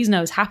only reason I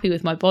was happy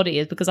with my body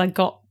is because I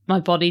got my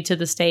body to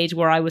the stage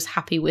where I was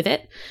happy with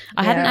it.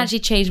 I hadn't actually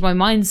changed my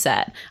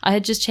mindset. I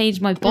had just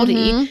changed my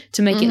body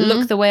to make it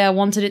look the way I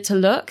wanted it to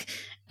look.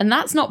 And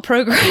that's not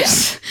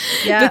progress.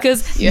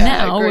 Because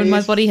now when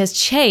my body has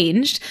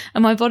changed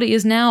and my body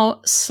is now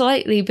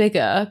slightly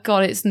bigger,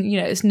 God,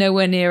 it's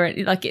nowhere near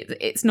it. Like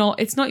it's not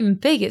even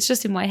big. It's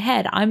just in my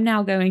head. I'm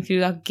now going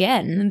through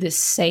again this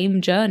same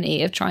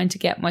journey of trying to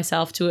get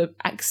myself to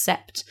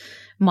accept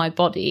my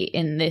body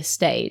in this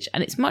stage.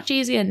 And it's much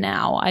easier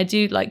now. I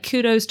do like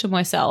kudos to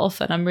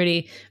myself, and I'm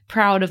really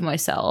proud of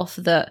myself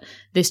that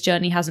this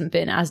journey hasn't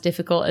been as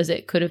difficult as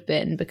it could have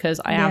been, because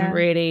I am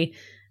really,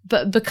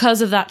 but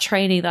because of that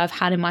training that I've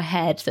had in my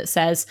head that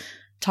says,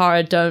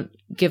 Tara, don't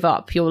give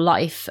up your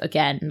life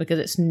again because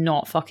it's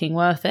not fucking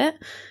worth it,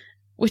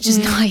 which is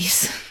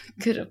nice.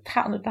 Good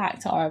pat on the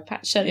back, Tara.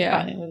 Patting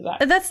on the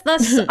back.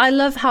 That's I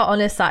love how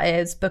honest that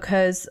is,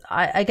 because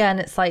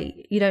it's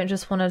like, you don't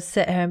just want to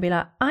sit here and be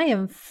like, I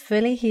am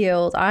fully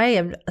healed, I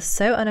am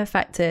so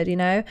unaffected, you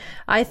know.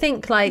 I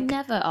think like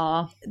never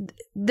are.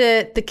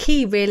 The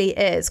key really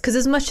is, because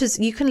as much as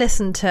you can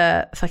listen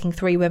to fucking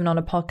 3 women on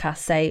a podcast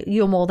say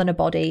you're more than a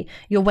body,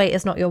 your weight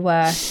is not your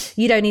worth,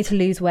 you don't need to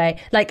lose weight,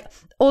 like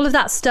all of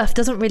that stuff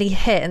doesn't really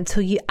hit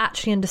until you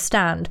actually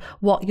understand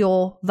what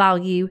your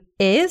value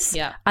is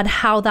and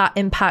how that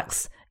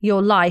impacts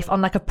your life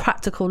on like a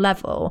practical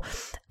level.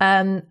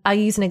 I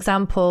use an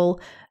example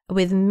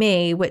with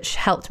me, which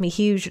helped me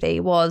hugely,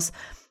 was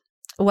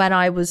when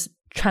I was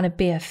trying to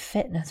be a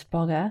fitness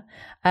blogger.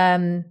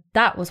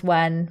 That was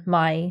when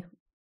my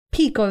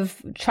peak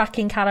of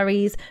tracking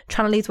calories,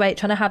 trying to lose weight,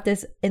 trying to have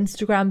this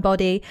Instagram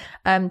body.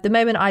 The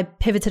moment I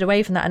pivoted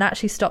away from that and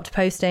actually stopped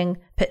posting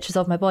pictures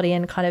of my body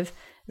and kind of,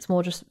 it's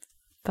more just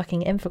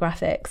fucking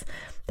infographics,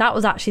 that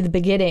was actually the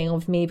beginning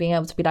of me being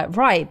able to be like,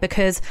 right,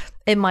 because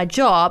in my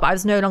job, I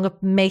was no longer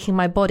making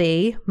my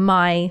body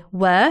my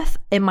worth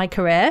in my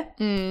career.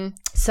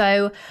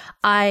 So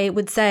I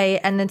would say,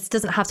 and this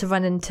doesn't have to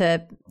run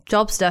into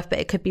job stuff, but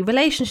it could be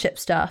relationship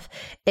stuff.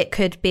 It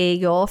could be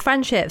your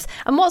friendships.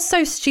 And what's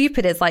so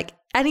stupid is like,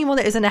 anyone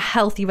that is in a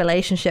healthy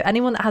relationship,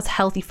 anyone that has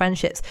healthy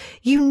friendships,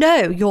 you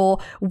know your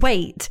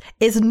weight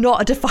is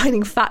not a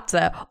defining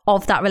factor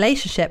of that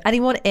relationship.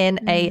 Anyone in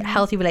a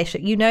healthy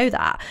relationship, you know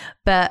that.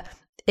 But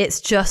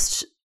it's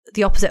just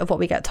the opposite of what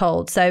we get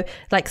told. So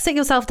like, sit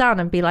yourself down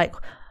and be like,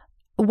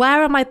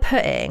 where am I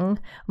putting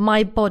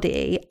my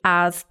body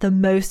as the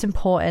most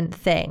important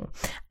thing?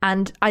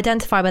 And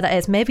identify where that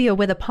is. Maybe you're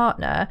with a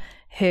partner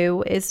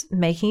who is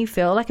making you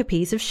feel like a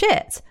piece of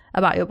shit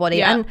about your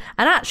body. And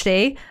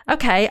actually,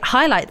 okay,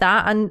 highlight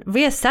that and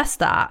reassess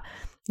that,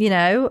 you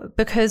know,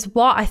 because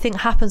what I think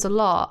happens a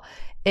lot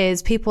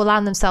is people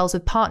land themselves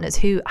with partners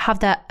who have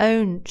their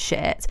own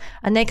shit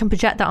and they can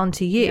project that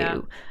onto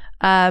you.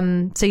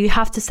 So you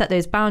have to set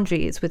those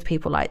boundaries with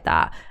people like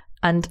that.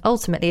 And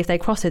ultimately, if they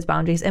cross those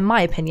boundaries, in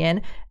my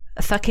opinion,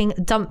 fucking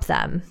dump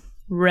them.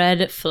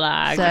 Red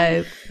flag.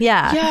 So,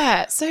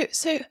 yeah. So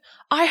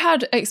I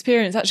had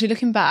experience, actually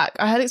looking back,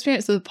 I had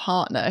experience with a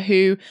partner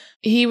who,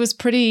 he was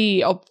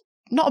pretty,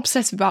 not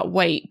obsessive about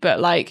weight, but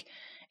like,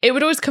 it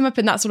would always come up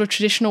in that sort of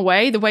traditional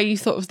way, the way you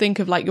sort of think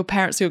of like your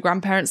parents or your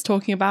grandparents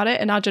talking about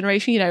it in our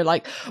generation, you know,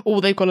 like, oh,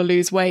 they've got to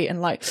lose weight,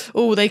 and like,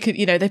 oh, they could,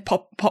 you know, they've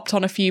popped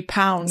on a few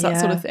pounds, that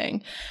sort of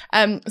thing.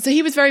 So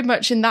he was very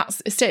much in that,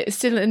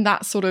 still in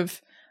that sort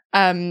of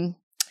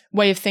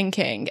way of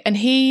thinking. And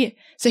he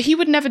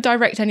would never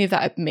direct any of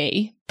that at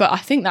me, but I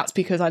think that's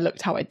because I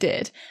looked how I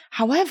did.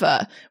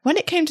 However, when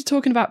it came to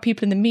talking about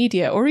people in the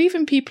media or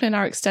even people in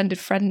our extended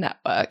friend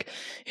network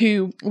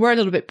who were a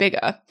little bit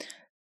bigger,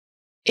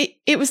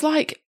 it was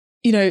like,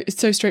 you know, it's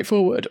so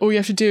straightforward. All you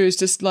have to do is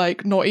just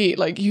like not eat.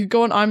 Like, you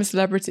go on I'm a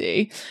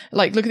Celebrity,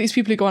 like look at these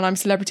people who go on I'm a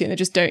Celebrity and they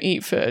just don't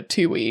eat for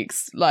 2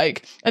 weeks,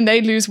 like, and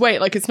they lose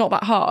weight. Like, it's not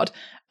that hard.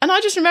 And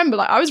I just remember,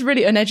 like, I was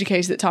really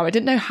uneducated at the time. I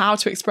didn't know how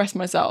to express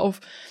myself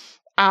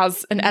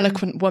as an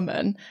eloquent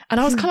woman. And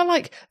I was kind of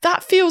like,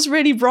 that feels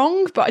really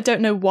wrong, but I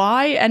don't know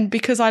why. And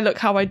because I look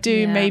how I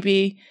do,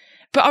 maybe.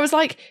 But I was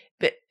like,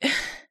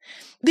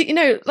 you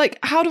know, like,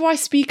 how do I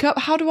speak up?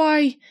 How do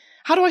I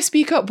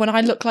speak up when I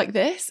look like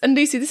this? And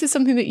Lucy, this is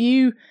something that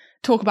you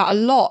talk about a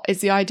lot,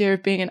 is the idea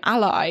of being an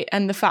ally,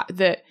 and the fact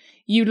that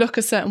you look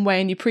a certain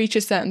way and you preach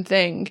a certain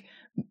thing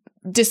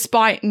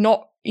despite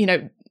not, you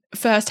know,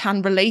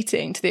 firsthand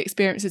relating to the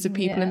experiences of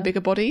people in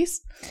bigger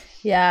bodies.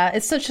 Yeah,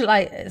 it's such a,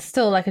 like, it's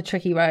still like a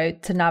tricky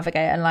road to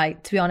navigate. And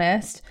like, to be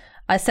honest,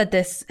 I said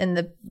this in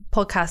the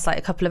podcast like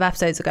a couple of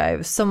episodes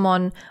ago,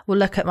 someone will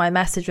look at my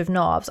message with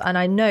knobs and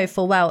I know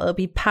full well it'll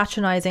be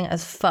patronizing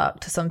as fuck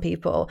to some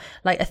people,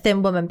 like a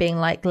thin woman being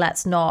like,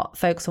 let's not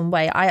focus on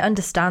weight. I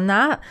understand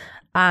that.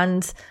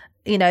 And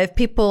you know, if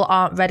people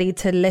aren't ready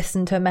to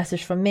listen to a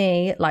message from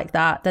me like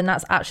that, then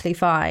that's actually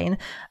fine.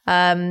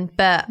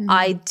 But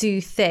I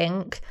do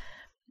think,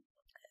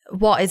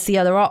 what is the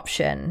other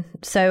option?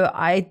 So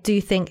I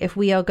do think if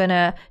we are going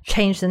to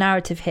change the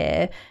narrative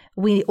here,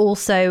 we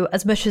also,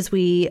 as much as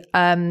we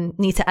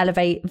need to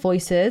elevate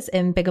voices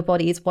in bigger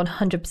bodies,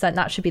 100%,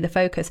 that should be the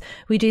focus.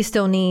 We do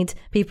still need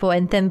people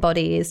in thin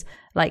bodies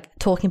like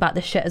talking about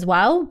this shit as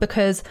well,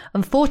 because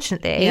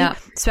unfortunately,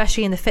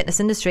 especially in the fitness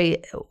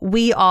industry,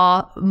 we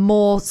are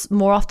more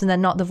often than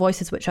not the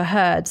voices which are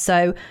heard.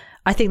 So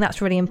I think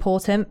that's really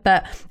important.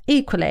 But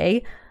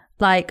equally,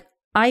 like,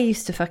 I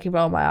used to fucking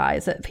roll my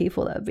eyes at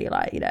people that would be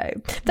like, you know,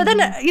 but then,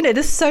 you know,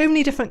 there's so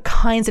many different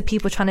kinds of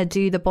people trying to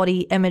do the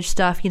body image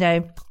stuff, you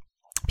know,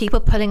 people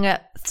pulling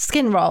at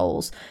skin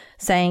rolls,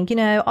 saying, you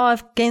know, oh,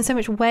 I've gained so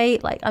much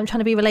weight, like I'm trying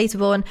to be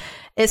relatable. And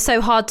it's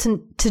so hard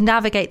to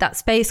navigate that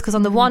space, because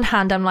on the one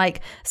hand, I'm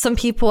like, some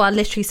people are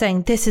literally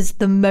saying this is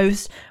the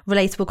most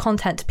relatable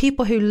content to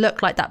people who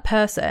look like that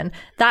person.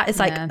 That is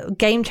like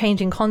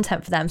game-changing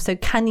content for them. So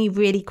can you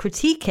really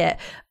critique it?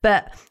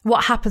 But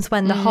what happens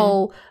when the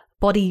whole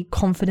body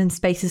confidence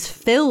space is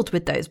filled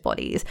with those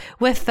bodies?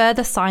 We're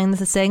further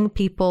silencing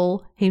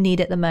people who need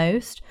it the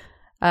most.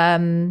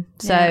 It's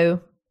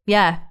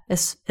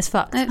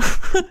fucked.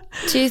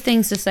 Two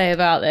things to say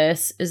about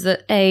this is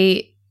that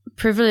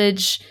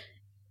privilege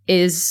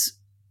is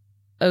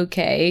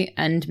okay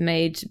and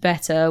made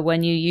better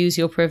when you use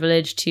your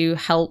privilege to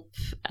help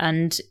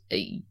and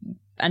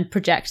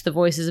project the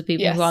voices of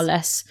people who are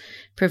less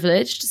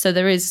privileged. So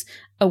there is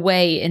a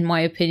way, in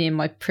my opinion,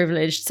 my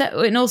privilege,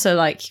 and also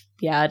like,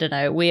 I don't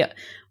know,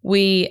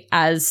 we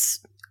as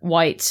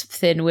white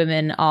thin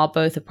women are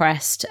both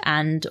oppressed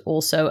and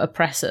also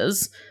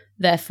oppressors.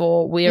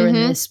 Therefore, we are in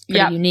this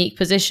pretty unique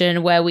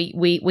position where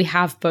we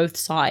have both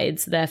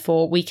sides.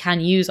 Therefore, we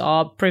can use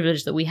our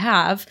privilege that we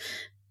have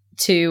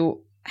to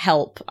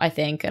help, I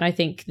think. And I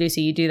think,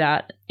 Lucy, you do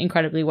that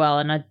incredibly well.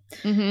 And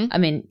I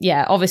mean,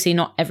 obviously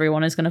not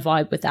everyone is going to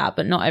vibe with that,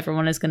 but not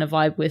everyone is going to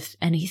vibe with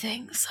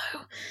anything. So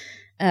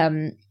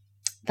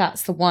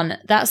that's the one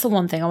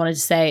thing I wanted to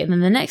say. And then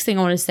the next thing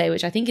I wanted to say,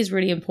 which I think is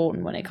really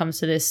important when it comes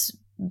to this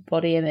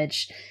body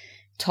image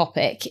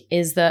topic,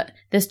 is that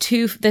there's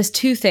two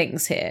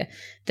things here.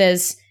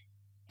 There's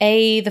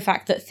the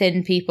fact that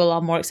thin people are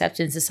more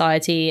accepted in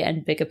society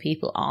and bigger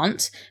people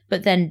aren't.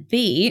 But then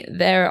B,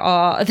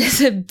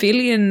 there's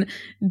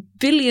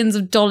billions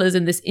of dollars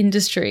in this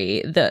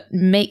industry that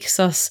makes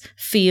us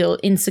feel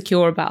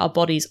insecure about our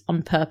bodies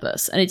on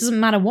purpose. And it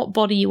doesn't matter what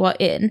body you are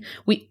in,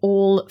 we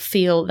all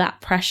feel that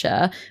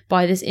pressure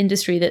by this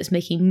industry that's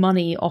making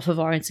money off of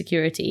our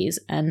insecurities.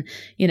 And,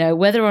 you know,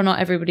 whether or not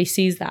everybody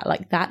sees that,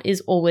 like, that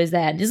is always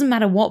there. It doesn't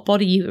matter what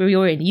body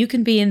you're in. You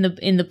can be in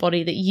the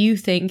body that you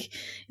think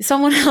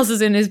someone else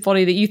is in, his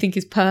body that you think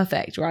is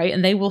perfect, right?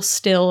 And they will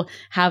still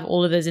have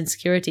all of those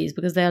insecurities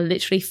because they are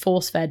literally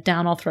force-fed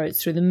down our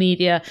throats through the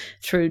media,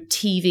 through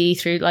TV,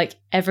 through like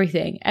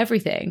everything.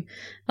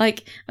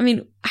 Like, I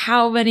mean,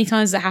 how many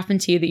times has it happened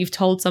to you that you've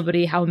told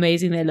somebody how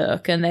amazing they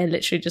look and they're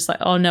literally just like,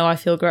 oh no, I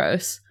feel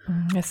gross?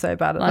 We're so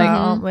bad at that,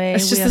 aren't we?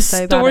 It's just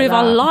the story of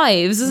our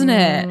lives, isn't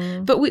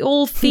it? But we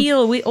all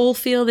feel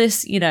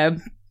this, you know,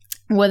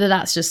 whether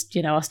that's just,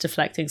 you know, us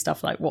deflecting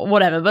stuff, like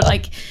whatever, but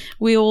like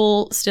we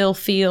all still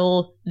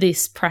feel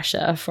this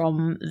pressure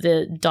from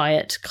the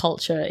diet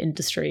culture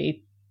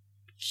industry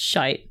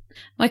shite.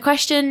 My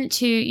question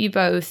to you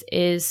both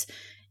is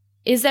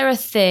there a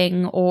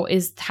thing, or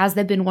has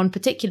there been one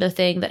particular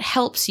thing that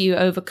helps you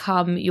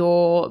overcome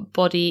your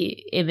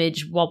body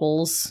image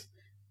wobbles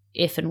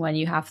if and when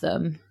you have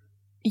them?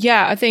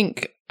 Yeah, I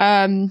think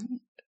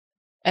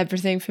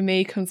everything for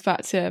me comes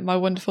back to my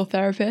wonderful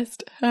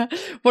therapist.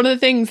 One of the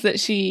things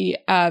that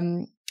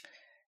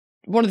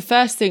one of the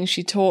first things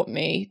she taught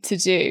me to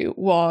do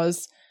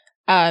was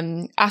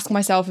ask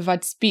myself if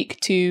I'd speak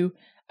to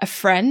a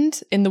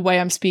friend in the way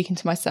I'm speaking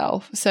to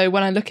myself. So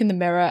when I look in the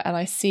mirror and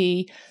I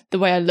see the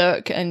way I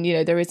look, and, you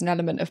know, there is an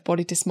element of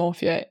body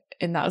dysmorphia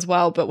in that as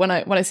well. But when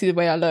I see the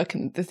way I look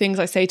and the things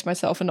I say to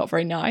myself are not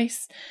very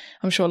nice,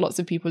 I'm sure lots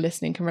of people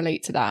listening can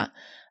relate to that.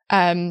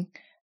 And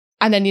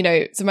then, you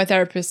know, so my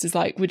therapist is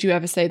like, would you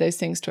ever say those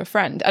things to a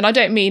friend? And I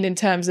don't mean in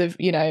terms of,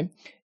 you know,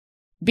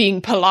 being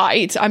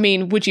polite. I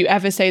mean, would you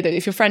ever say that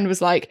if your friend was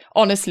like,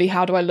 honestly,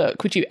 how do I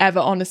look? Would you ever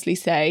honestly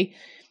say,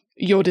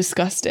 you're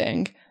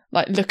disgusting?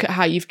 Like, look at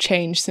how you've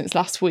changed since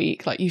last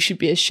week. Like, you should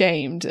be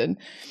ashamed and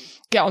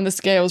get on the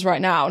scales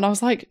right now. And I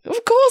was like,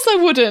 of course I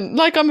wouldn't.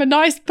 Like, I'm a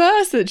nice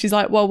person. She's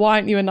like, well, why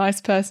aren't you a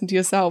nice person to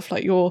yourself?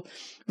 Like, you're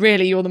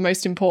the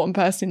most important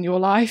person in your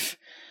life.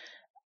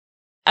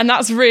 And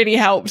that's really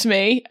helped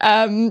me.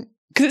 Because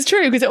it's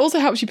true, because it also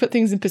helps you put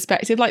things in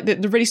perspective. Like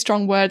the really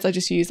strong words I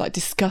just use, like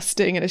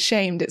disgusting and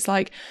ashamed. It's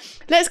like,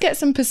 let's get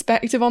some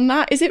perspective on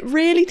that. Is it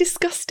really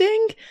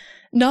disgusting?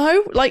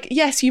 No, like,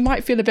 yes, you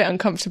might feel a bit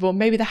uncomfortable.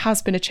 Maybe there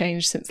has been a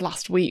change since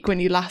last week when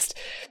you last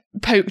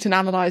poked and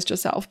analysed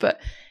yourself. But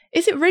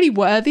is it really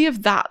worthy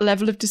of that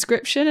level of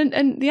description?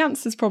 And the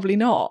answer is probably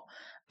not.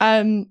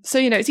 So,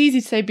 you know, it's easy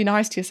to say be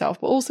nice to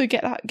yourself, but also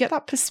get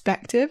that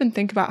perspective and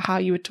think about how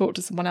you would talk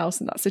to someone else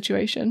in that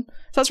situation. So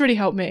that's really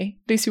helped me.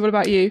 Lucy, what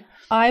about you?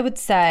 I would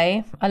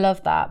say, I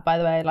love that, by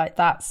the way, like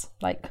that's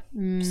like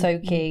so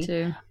key. Me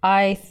too.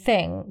 I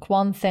think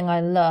one thing I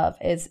love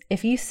is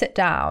if you sit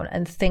down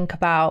and think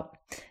about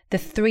the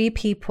 3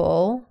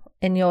 people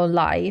in your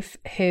life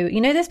who,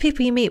 you know, there's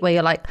people you meet where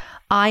you're like,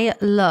 I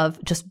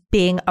love just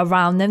being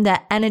around them.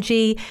 Their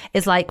energy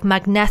is like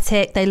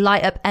magnetic. They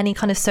light up any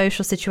kind of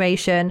social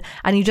situation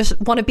and you just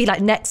want to be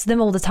like next to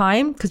them all the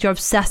time because you're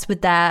obsessed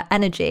with their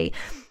energy.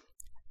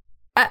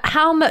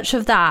 How much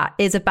of that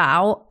is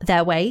about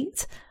their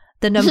weight,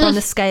 the number on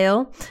the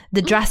scale,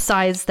 the dress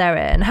size they're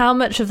in? How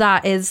much of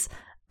that is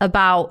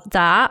about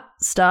that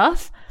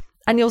stuff?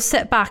 And you'll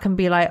sit back and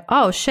be like,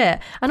 oh shit.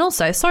 And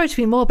also, sorry to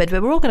be morbid,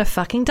 but we're all going to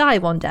fucking die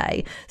one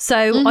day.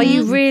 So are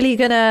you really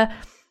going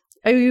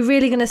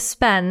to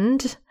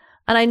spend,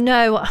 and I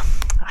know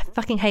I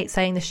fucking hate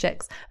saying this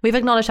shit. We've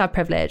acknowledged our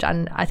privilege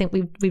and I think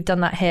we've done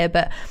that here,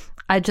 but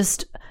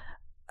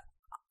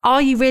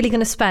are you really going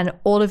to spend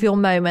all of your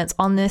moments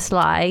on this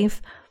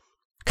live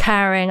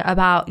caring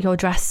about your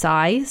dress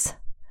size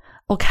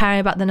or caring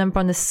about the number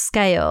on the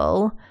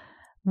scale,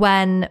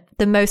 when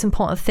the most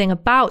important thing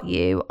about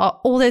you are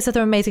all those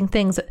other amazing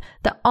things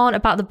that aren't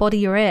about the body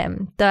you're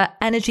in, the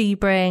energy you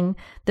bring,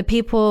 the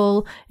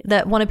people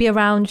that want to be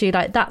around you?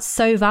 Like, that's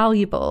so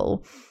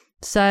valuable.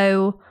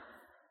 So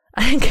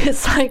I think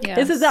it's like, Yes.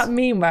 Is it that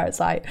meme where it's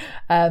like,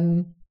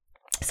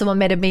 someone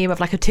made a meme of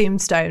like a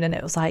tombstone and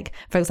it was like,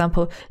 for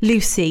example,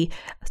 Lucy,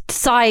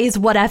 size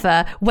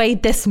whatever,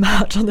 weighed this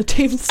much on the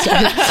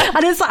tombstone.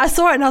 And it's like, I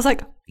saw it and I was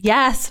like,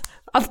 yes,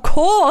 of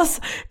course,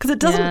 because it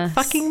doesn't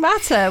fucking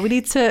matter. We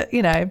need to,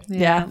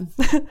 yeah.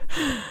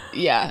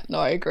 Yeah, no,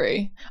 I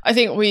agree. I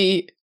think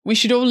we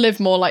should all live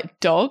more like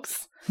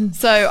dogs.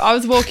 So I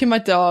was walking my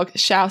dog,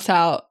 shout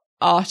out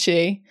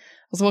Archie.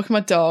 I was walking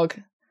my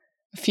dog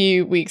a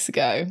few weeks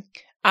ago,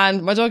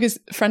 and my dog is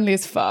friendly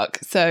as fuck.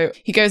 So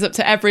he goes up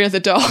to every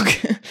other dog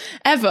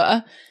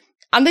ever,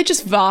 and they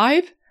just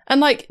vibe. And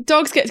like,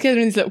 dogs get together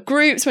in these little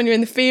groups when you're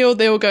in the field,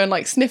 they all go and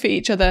like sniff at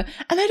each other,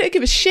 and they don't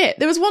give a shit.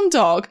 There was one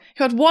dog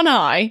who had one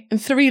eye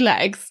and 3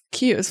 legs,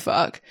 cute as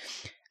fuck,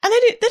 and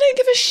they don't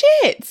give a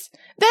shit.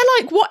 They're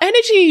like, what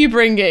energy are you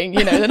bringing?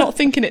 They're not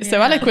thinking it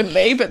so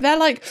eloquently, but they're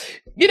like,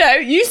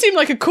 you seem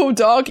like a cool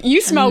dog.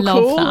 You smell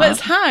cool. That. Let's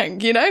hang,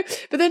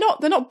 But they're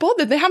not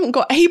bothered. They haven't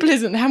got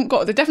ableism.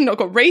 They've definitely not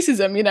got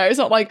racism, It's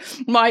not like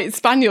my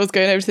spaniel's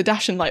going over to the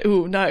dash and like,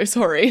 oh, no,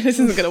 sorry, this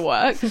isn't going to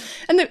work.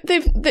 And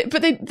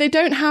they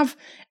don't have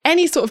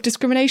any sort of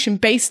discrimination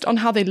based on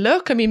how they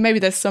look. I mean, maybe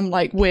there's some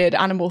like weird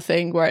animal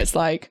thing where it's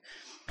like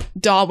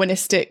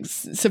Darwinistic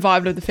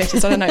survival of the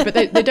fittest, I don't know, but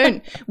they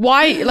don't.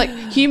 Why, like,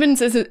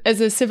 humans as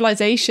a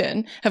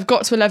civilization have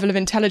got to a level of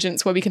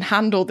intelligence where we can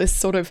handle this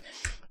sort of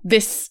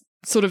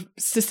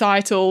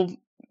societal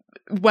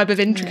web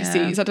of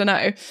intricacies. I don't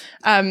know.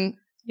 And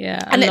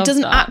it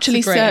doesn't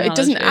actually serve. It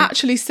doesn't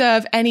actually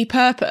serve any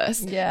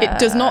purpose. It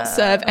does not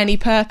serve any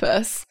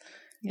purpose.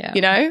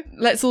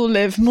 Let's all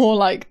live more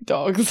like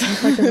dogs.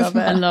 I love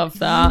it. I love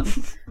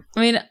that.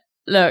 I mean,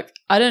 look,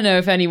 I don't know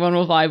if anyone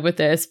will vibe with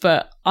this,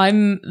 but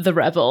I'm the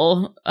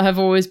rebel. I've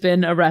always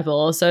been a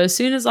rebel. So as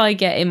soon as I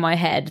get in my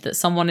head that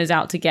someone is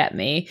out to get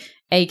me,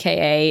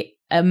 aka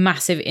a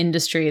massive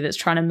industry that's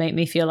trying to make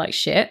me feel like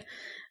shit,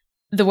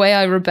 the way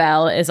I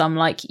rebel is I'm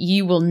like,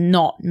 you will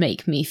not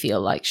make me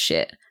feel like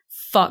shit.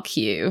 Fuck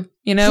you.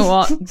 You know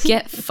what?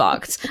 Get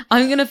fucked.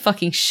 I'm going to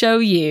fucking show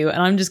you,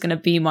 and I'm just going to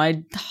be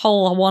my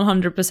whole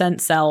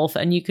 100% self,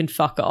 and you can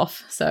fuck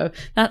off. So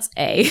that's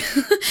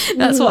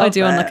that's what I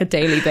do on like a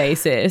daily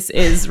basis,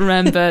 is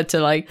remember to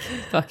like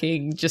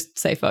fucking just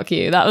say fuck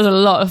you. That was a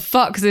lot of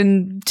fucks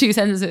in 2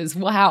 sentences.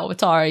 Wow,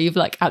 Tara, you've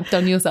like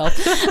outdone yourself.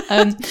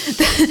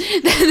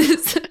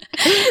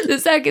 The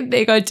second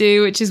thing I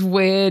do, which is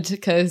weird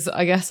because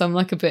I guess I'm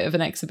like a bit of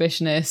an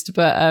exhibitionist,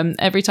 but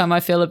every time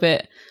I feel a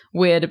bit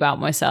weird about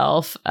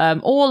myself,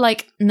 or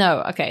like,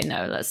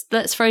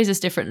 let's phrase this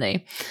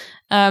differently,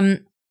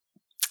 and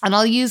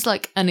I'll use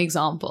like an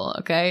example.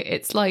 Okay,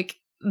 it's like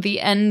the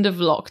end of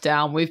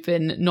lockdown, we've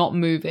been not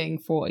moving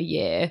for a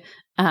year,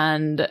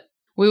 and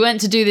we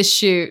went to do this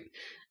shoot,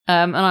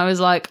 and I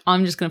was like,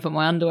 I'm just gonna put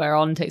my underwear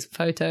on and take some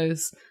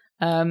photos,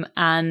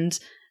 and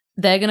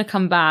they're gonna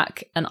come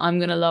back and I'm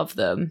gonna love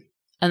them,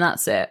 and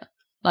that's it.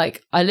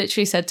 Like, I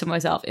literally said to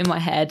myself in my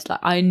head,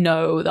 like, I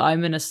know that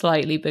I'm in a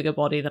slightly bigger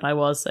body than I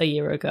was a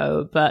year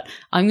ago, but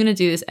I'm going to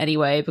do this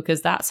anyway,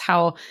 because that's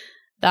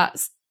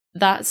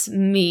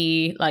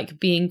me, like,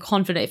 being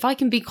confident. If I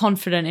can be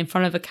confident in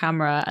front of a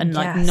camera and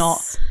like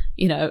not,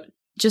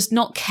 just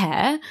not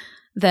care,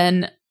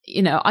 then,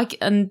 I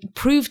can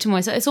prove to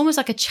myself. It's almost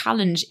like a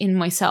challenge in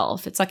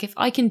myself. It's like, if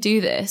I can do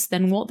this,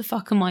 then what the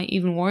fuck am I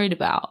even worried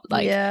about?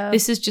 Like,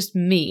 this is just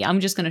me.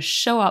 I'm just going to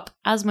show up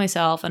as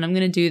myself, and I'm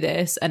going to do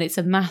this. And it's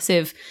a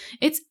massive,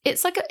 it's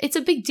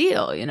a big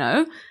deal,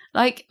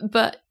 like,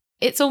 but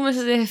it's almost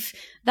as if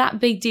that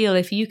big deal,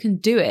 if you can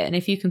do it and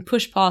if you can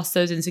push past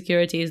those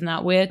insecurities and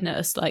that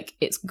weirdness, like,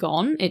 it's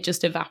gone. It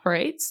just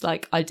evaporates.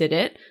 Like, I did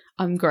it.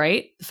 I'm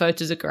great. The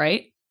photos are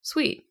great.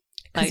 Sweet.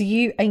 Because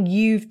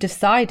you've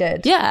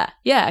decided. Yeah,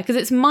 because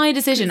it's my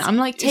decision. I'm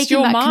like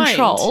taking that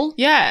control.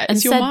 Yeah, and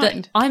said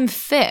that I'm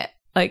fit.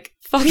 Like,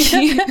 fuck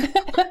you.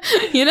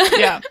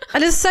 Yeah.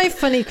 And it's so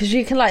funny because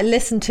you can like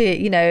listen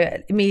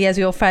to, me as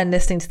your friend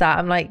listening to that.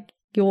 I'm like,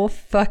 you're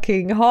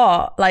fucking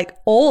hot, like,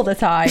 all the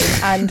time.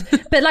 And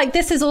but like,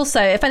 this is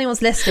also, if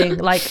anyone's listening,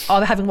 like,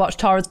 having watched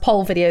Tara's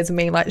poll videos and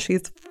being like,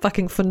 she's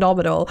fucking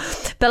phenomenal,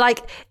 but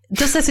like,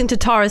 just listening to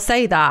Tara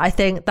say that, I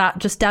think that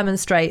just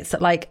demonstrates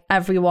that like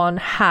everyone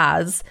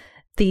has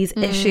these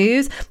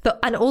issues,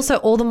 and also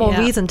all the more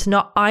reason to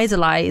not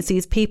idolize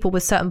these people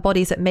with certain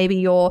bodies that maybe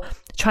you're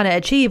trying to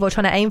achieve or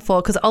trying to aim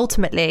for, because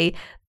ultimately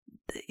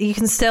you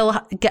can still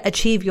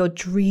achieve your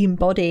dream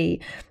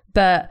body,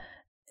 but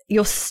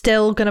you're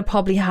still going to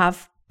probably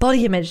have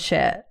body image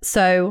shit.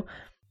 So,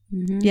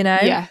 you know?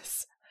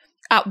 Yes.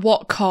 At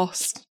what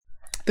cost?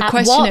 The At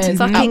question what is,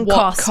 fucking at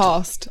what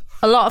cost?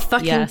 A lot of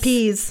fucking Yes.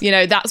 peas. You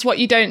know, that's what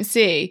you don't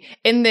see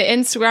in the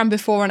Instagram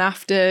before and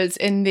afters,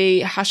 in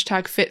the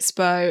hashtag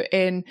Fitspo,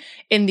 in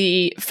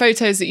the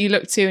photos that you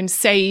look to and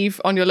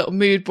save on your little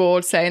mood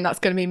board saying that's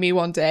going to be me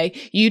one day.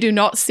 You do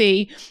not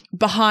see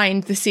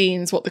behind the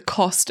scenes what the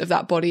cost of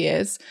that body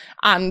is.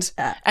 And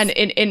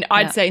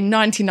I'd say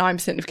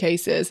 99% of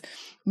cases,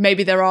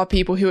 maybe there are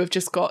people who have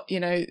just got, you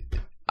know,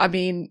 I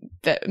mean,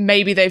 that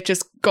maybe they've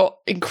just got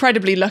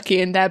incredibly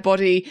lucky in their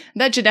body.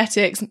 Their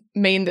genetics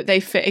mean that they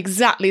fit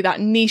exactly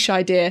that niche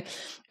idea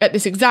at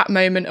this exact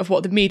moment of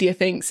what the media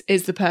thinks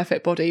is the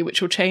perfect body,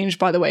 which will change,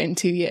 by the way, in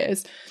 2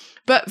 years.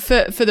 But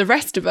for the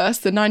rest of us,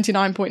 the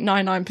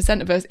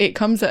 99.99% of us, it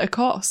comes at a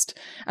cost.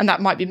 And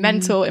that might be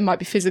mental, it might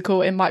be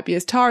physical, it might be,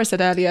 as Tara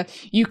said earlier,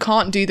 you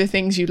can't do the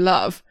things you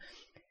love.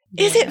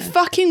 Yeah. Is it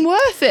fucking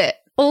worth it?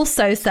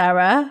 Also,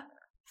 Sarah,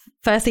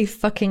 firstly,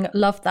 fucking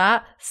love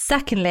that.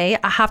 Secondly,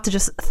 I have to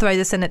just throw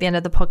this in at the end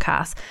of the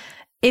podcast.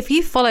 If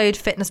you followed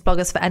fitness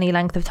bloggers for any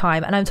length of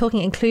time, and I'm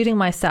talking including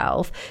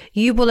myself,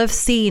 you will have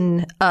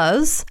seen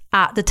us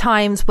at the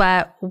times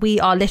where we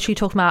are literally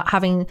talking about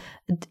having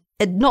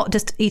not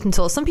just eating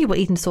disorders. Some people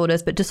eating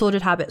disorders, but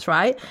disordered habits,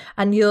 right?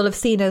 And you'll have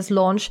seen us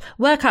launch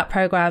workout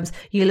programs.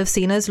 You'll have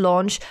seen us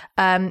launch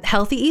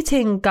healthy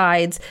eating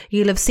guides.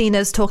 You'll have seen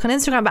us talk on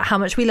Instagram about how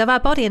much we love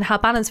our body and how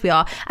balanced we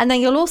are. And then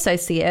you'll also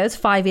see us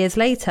 5 years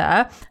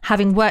later,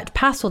 having worked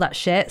past all that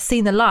shit,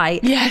 seen the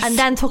light, and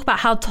then talk about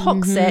how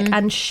toxic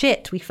and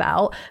shit we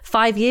felt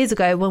 5 years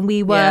ago when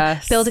we were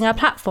building our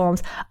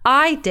platforms.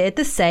 I did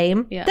the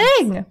same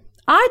thing.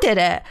 I did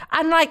it.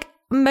 And like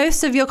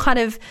most of your kind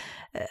of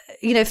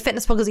you know,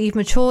 fitness bloggers that you've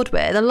matured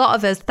with, a lot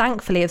of us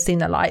thankfully have seen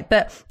the light.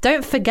 But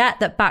don't forget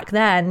that back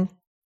then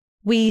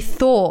we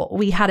thought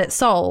we had it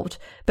solved,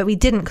 but we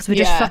didn't, because we're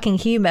just fucking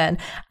human.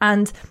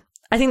 And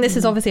I think this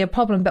is obviously a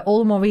problem, but all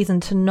the more reason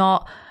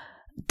to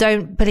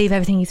don't believe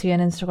everything you see on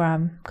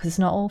Instagram, because it's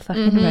not all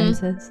fucking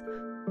roses.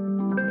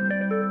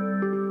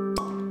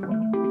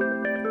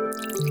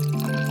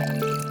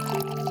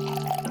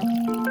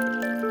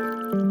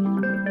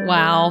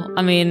 Wow.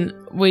 I mean,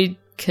 we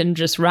can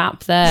just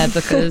wrap there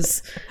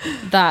because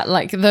that,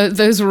 like,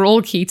 those were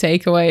all key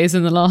takeaways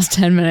in the last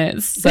 10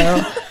 minutes.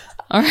 So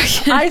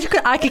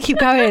I could keep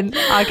going.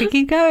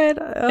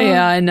 Oh.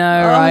 Yeah, I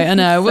know, right? I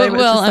know. So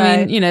Well, I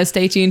mean, you know,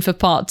 stay tuned for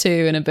part 2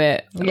 in a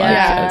bit.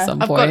 At some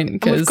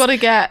point, we've got to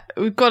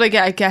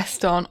get a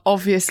guest on.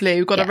 Obviously,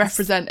 we've got to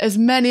represent as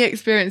many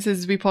experiences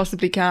as we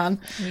possibly can.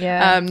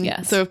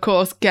 So of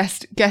course,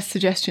 guest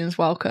suggestions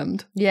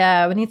welcomed.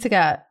 Yeah,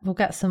 we'll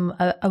get some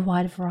a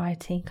wider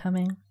variety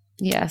coming.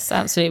 Yes,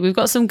 absolutely. We've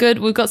got some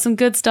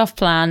good stuff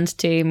planned,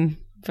 team.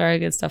 Very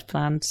good stuff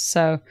planned.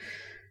 So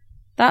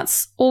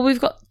that's all we've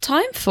got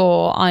time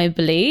for, I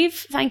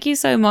believe. Thank you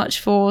so much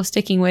for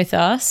sticking with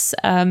us.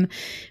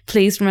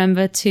 Please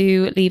remember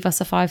to leave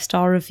us a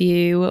 5-star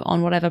review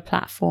on whatever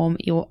platform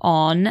you're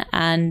on,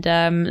 and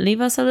leave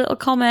us a little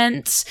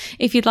comment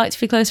if you'd like to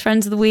be close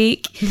friends of the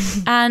week.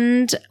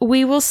 And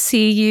we will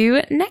see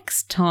you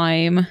next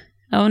time.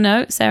 Oh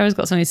no, Sarah's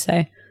got something to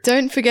say.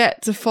 Don't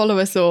forget to follow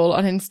us all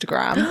on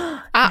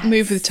Instagram at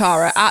Move with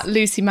Tara, at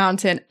Lucy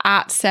Mountain,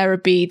 at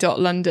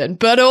sarahb.london.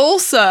 But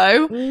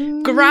also,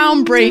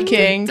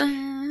 groundbreaking,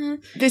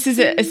 this is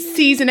a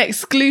season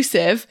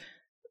exclusive.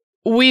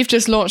 We've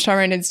just launched our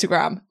own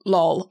Instagram,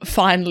 lol,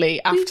 finally,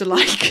 after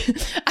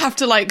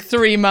like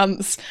 3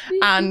 months,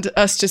 and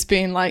us just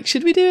being like,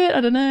 should we do it?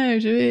 I don't know,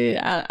 should we?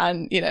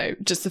 And you know,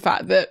 just the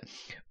fact that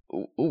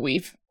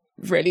we've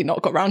really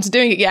not got around to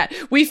doing it yet.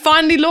 We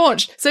finally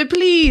launched, so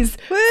please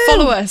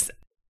follow us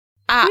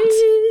at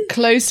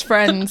Close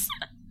Friends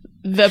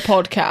the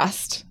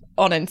podcast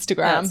on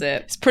Instagram. That's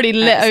it. It's pretty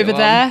lit over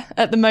there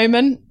at the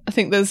moment. I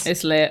think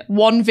it's lit.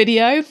 One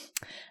video.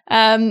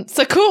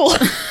 So cool.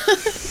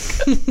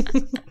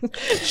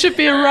 Should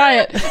be a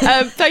riot.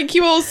 Thank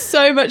you all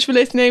so much for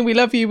listening. We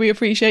love you. We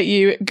appreciate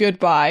you.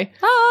 Goodbye.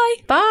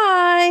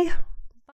 Bye.